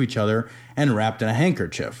tied to each other and wrapped in a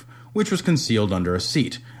handkerchief, which was concealed under a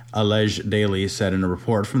seat, Alej Daily said in a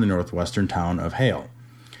report from the northwestern town of Hale.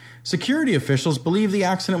 Security officials believe the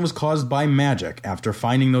accident was caused by magic after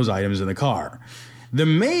finding those items in the car. The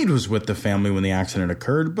maid was with the family when the accident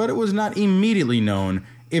occurred, but it was not immediately known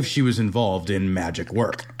if she was involved in magic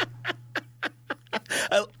work.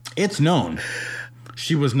 It's known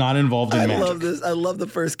she was not involved in magic. I love this. I love the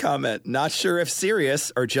first comment. Not sure if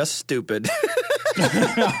serious or just stupid.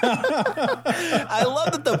 I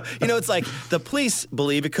love that it's like the police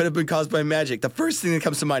believe it could have been caused by magic. The first thing that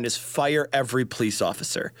comes to mind is fire every police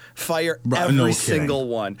officer. Fire every single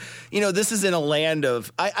one. This is in a land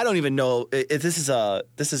of I don't even know if this is a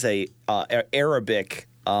Arabic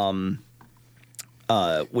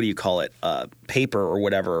what do you call it? Paper or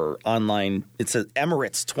whatever, online. It's a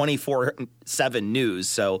Emirates 24/7 news,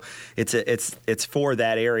 so it's for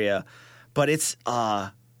that area. But it's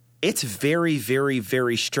very, very,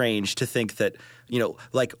 very strange to think that,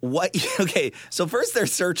 like what? Okay, so first they're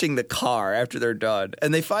searching the car after they're done,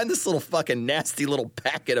 and they find this little fucking nasty little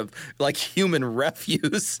packet of like human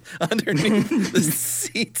refuse underneath the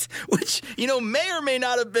seat, which, may or may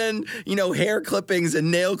not have been, hair clippings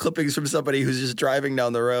and nail clippings from somebody who's just driving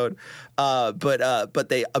down the road. But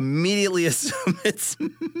they immediately assume it's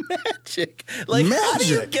magic. Like, how do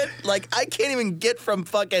you get, like, I can't even get from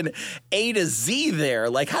fucking A to Z there.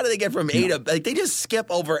 Like, how do they get from A to, like, they just skip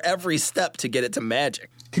over every step to get it to magic.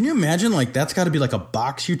 Can you imagine, like, that's got to be like a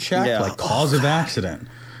box you check, like cause of accident.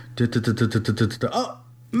 Oh,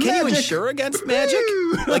 can you insure against magic?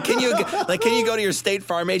 Can you go to your State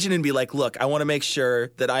Farm agent and be like, look, I want to make sure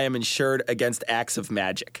that I am insured against acts of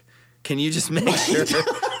magic. Can you just make sure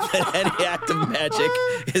that any act of magic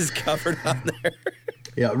is covered on there?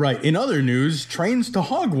 Yeah, right. In other news, trains to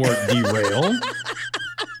Hogwarts derail.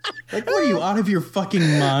 Like, what are you, out of your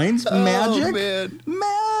fucking minds? Magic? Oh, man.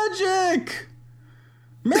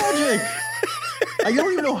 Magic! I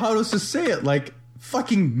don't even know how else to say it. Like,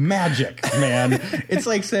 fucking magic, man. It's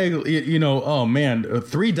like saying, oh, man,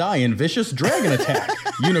 3 die in vicious dragon attack.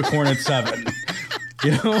 Unicorn at 7.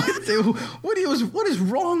 What is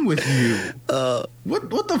wrong with you?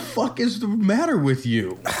 What the fuck is the matter with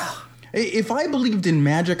you? If I believed in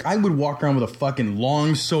magic, I would walk around with a fucking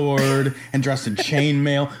long sword and dressed in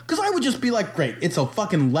chainmail, because I would just be like, great, it's a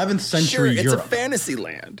fucking 11th century Europe. Europe. It's a fantasy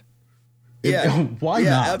land. Yeah. Why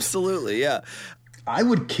not? Absolutely, yeah. I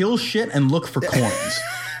would kill shit and look for coins.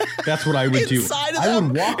 That's what I would do. I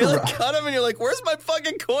would walk around. Like, cut them and you're like, where's my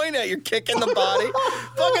fucking coin at? You're kicking the body.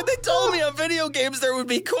 Fucking, they told me on video games there would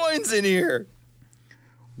be coins in here.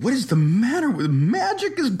 What is the matter with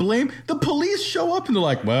magic is blamed? The police show up and they're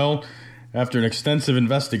like, well, after an extensive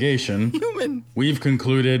investigation, we've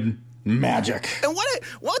concluded magic. And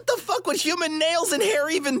what the fuck would human nails and hair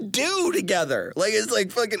even do together? Like, it's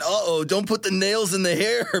like fucking, don't put the nails in the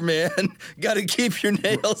hair, man. Gotta keep your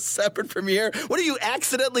nails separate from your hair. What if you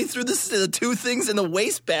accidentally threw the 2 things in the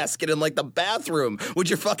wastebasket in, like, the bathroom? Would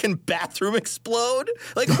your fucking bathroom explode?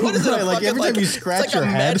 Like, what is it? Right, like, every time you scratch your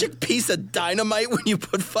head. It's like a magic piece of dynamite when you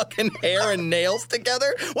put fucking hair and nails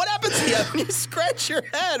together. What happens to you when you scratch your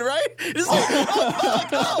head, right? It's like,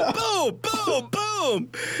 boom, boom.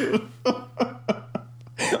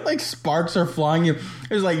 Like sparks are flying.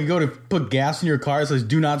 It's like you go to put gas in your car. It says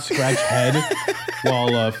 "Do not scratch head"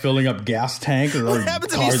 while filling up gas tank. What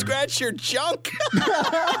happens if you scratch your junk?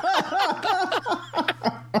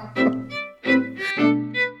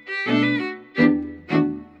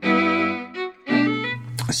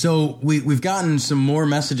 So we've gotten some more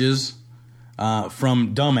messages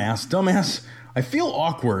from Dumbass. Dumbass, I feel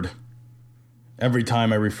awkward every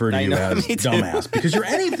time I refer to you as Dumbass, because you're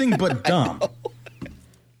anything but dumb.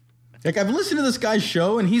 Like, I've listened to this guy's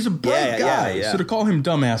show, and he's a bright guy. Yeah. So to call him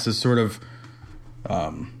Dumbass is sort of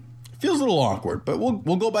feels a little awkward. But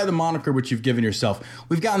we'll go by the moniker which you've given yourself.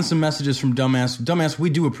 We've gotten some messages from Dumbass. Dumbass, we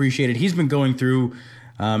do appreciate it. He's been going through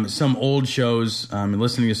some old shows, and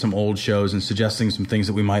listening to some old shows and suggesting some things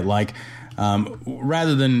that we might like,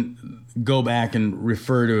 rather than go back and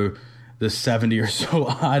refer to the 70 or so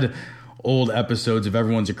odd old episodes of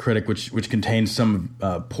Everyone's a Critic, which contains some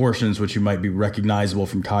portions which you might be recognizable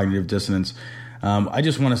from Cognitive Dissonance. I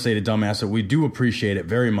just want to say to Dumbass that we do appreciate it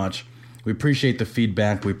very much. We appreciate the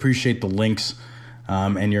feedback. We appreciate the links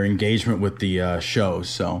and your engagement with the show.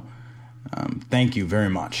 So thank you very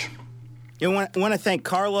much. I want to thank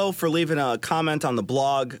Carlo for leaving a comment on the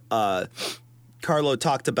blog. Carlo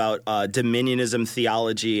talked about dominionism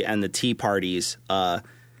theology and the Tea Parties.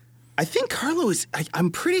 I think Carlo I'm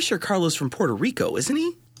pretty sure Carlo's from Puerto Rico, isn't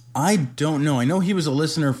he? I don't know. I know he was a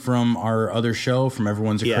listener from our other show, from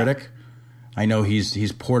Everyone's a Critic. I know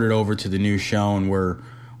he's ported over to the new show, and we're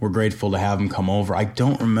grateful to have him come over. I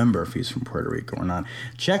don't remember if he's from Puerto Rico or not.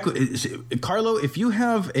 Check, Carlo, if you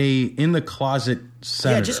have a in the closet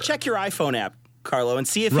senator. Yeah, just check your iPhone app, Carlo, and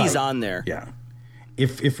see if he's on there. Yeah.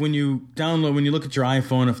 If when you look at your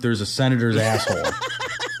iPhone, if there's a senator's asshole.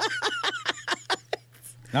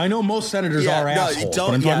 Now, I know most senators are assholes,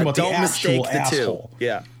 but I'm talking about the actual asshole.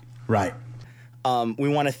 Yeah. Right. We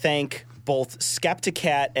want to thank both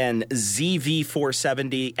Skepticat and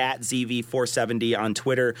ZV470 at ZV470 on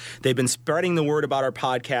Twitter. They've been spreading the word about our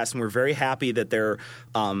podcast, and we're very happy that they're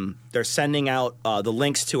sending out the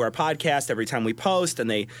links to our podcast every time we post, and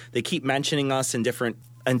they keep mentioning us in different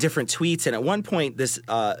tweets. And at one point, this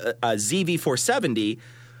ZV470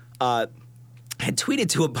 had tweeted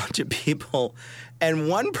to a bunch of people, and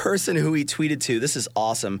one person who he tweeted to, this is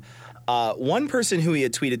awesome. One person who he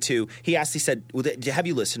had tweeted to, he said, well, have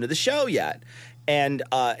you listened to the show yet? And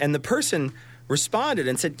the person responded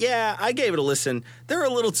and said, yeah, I gave it a listen. They're a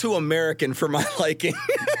little too American for my liking.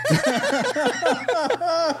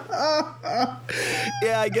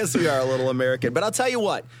 Yeah, I guess we are a little American. But I'll tell you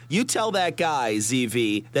what, you tell that guy,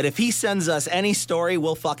 ZV, that if he sends us any story,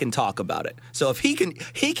 we'll fucking talk about it. So if he can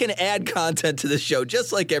add content to the show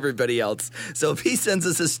just like everybody else. So if he sends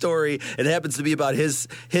us a story and it happens to be about his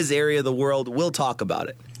area of the world, we'll talk about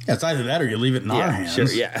it. Yeah, it's either that or you leave it in our hands. Sure,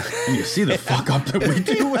 yeah. And you see the fuck up that we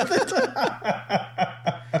do with it.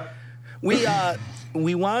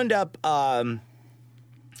 We wound up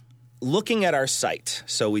looking at our site.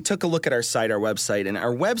 So we took a look at our site, our website, and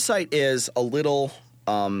our website is a little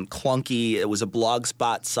clunky. It was a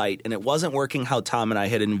Blogspot site, and it wasn't working how Tom and I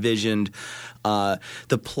had envisioned.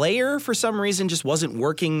 The player, for some reason, just wasn't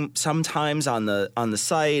working sometimes on the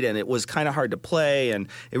site, and it was kind of hard to play, and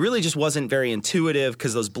it really just wasn't very intuitive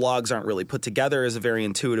because those blogs aren't really put together as a very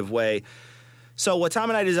intuitive way. So what Tom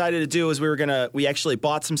and I decided to do is we actually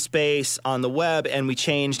bought some space on the web, and we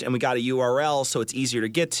changed and we got a URL so it's easier to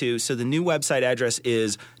get to. So the new website address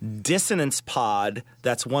is dissonancepod,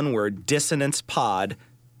 that's one word,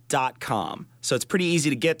 dissonancepod.com. So it's pretty easy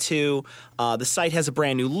to get to. The site has a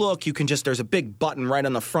brand new look. There's a big button right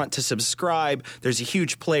on the front to subscribe. There's a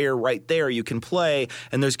huge player right there you can play,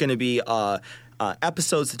 and there's going to be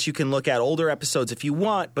episodes that you can look at, older episodes if you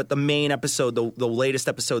want, but the main episode, the latest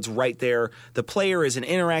episode's right there. The player is an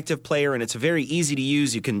interactive player, and it's very easy to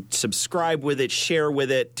use. You can subscribe with it, share with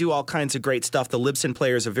it, do all kinds of great stuff. The Libsyn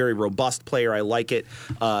player is a very robust player. I like it.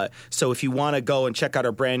 So if you want to go and check out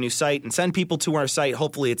our brand new site and send people to our site,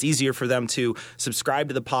 hopefully it's easier for them to subscribe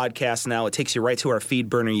to the podcast now. It takes you right to our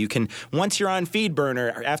FeedBurner. You can, once you're on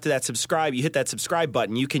FeedBurner, after that subscribe, you hit that subscribe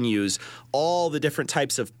button, you can use all the different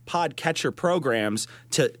types of podcatcher programs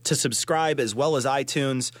to subscribe, as well as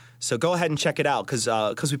iTunes. So go ahead and check it out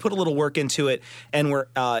because we put a little work into it. And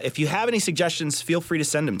if you have any suggestions, feel free to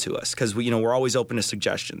send them to us because we're always open to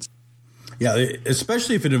suggestions. Yeah,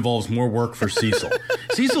 especially if it involves more work for Cecil.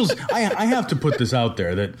 Cecil's. I have to put this out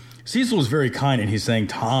there that Cecil is very kind, and he's saying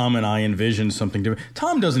Tom and I envisioned something different.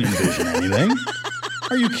 Tom doesn't envision anything.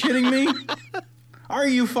 Are you kidding me? Are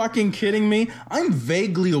you fucking kidding me? I'm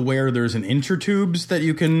vaguely aware there's an Intertubes that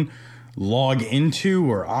you can log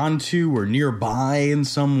into or onto or nearby in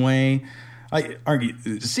some way.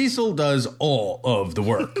 Cecil does all of the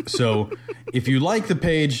work. So if you like the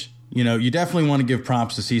page, you definitely want to give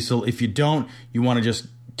props to Cecil. If you don't, you want to just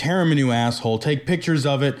tear him a new asshole, take pictures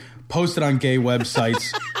of it, post it on gay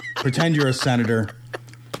websites, pretend you're a senator.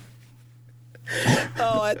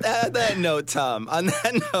 Oh, at that note, Tom, on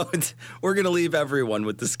that note, we're going to leave everyone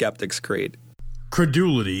with the Skeptic's Creed.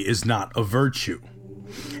 Credulity is not a virtue.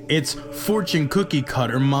 It's fortune cookie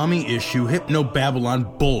cutter, mommy issue,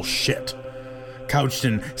 hypno-Babylon bullshit. Couched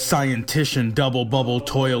in scientician, double bubble,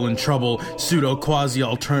 toil and trouble,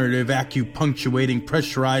 pseudo-quasi-alternative, acupunctuating,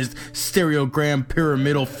 pressurized, stereogram,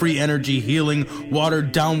 pyramidal, free energy healing,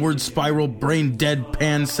 watered downward spiral, brain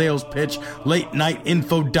deadpan sales pitch, late night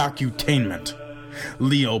info docutainment.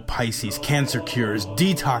 Leo Pisces, cancer cures,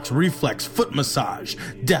 detox, reflex, foot massage,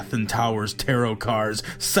 death and towers, tarot cards,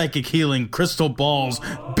 psychic healing, crystal balls,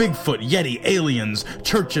 Bigfoot, Yeti, aliens,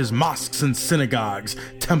 churches, mosques and synagogues,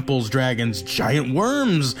 temples, dragons, giant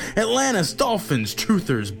worms, Atlantis, dolphins,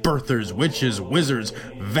 truthers, birthers, witches, wizards,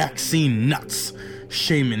 vaccine nuts,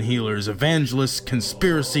 shaman healers, evangelists,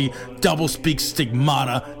 conspiracy, doublespeak,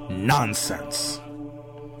 stigmata, nonsense.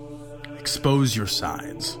 Expose your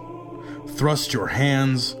sides. Thrust your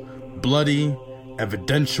hands, bloody,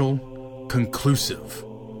 evidential, conclusive.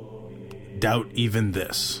 Doubt even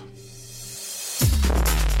this.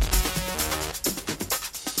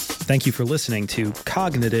 Thank you for listening to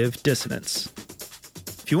Cognitive Dissonance.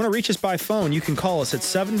 If you want to reach us by phone, you can call us at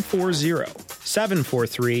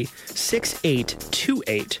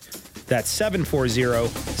 740-743-6828. That's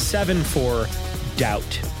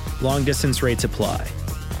 740-74-DOUBT. Long distance rates apply.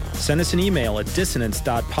 Send us an email at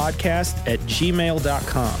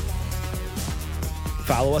dissonance.podcast@gmail.com.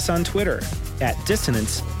 Follow us on Twitter at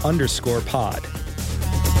dissonance_pod.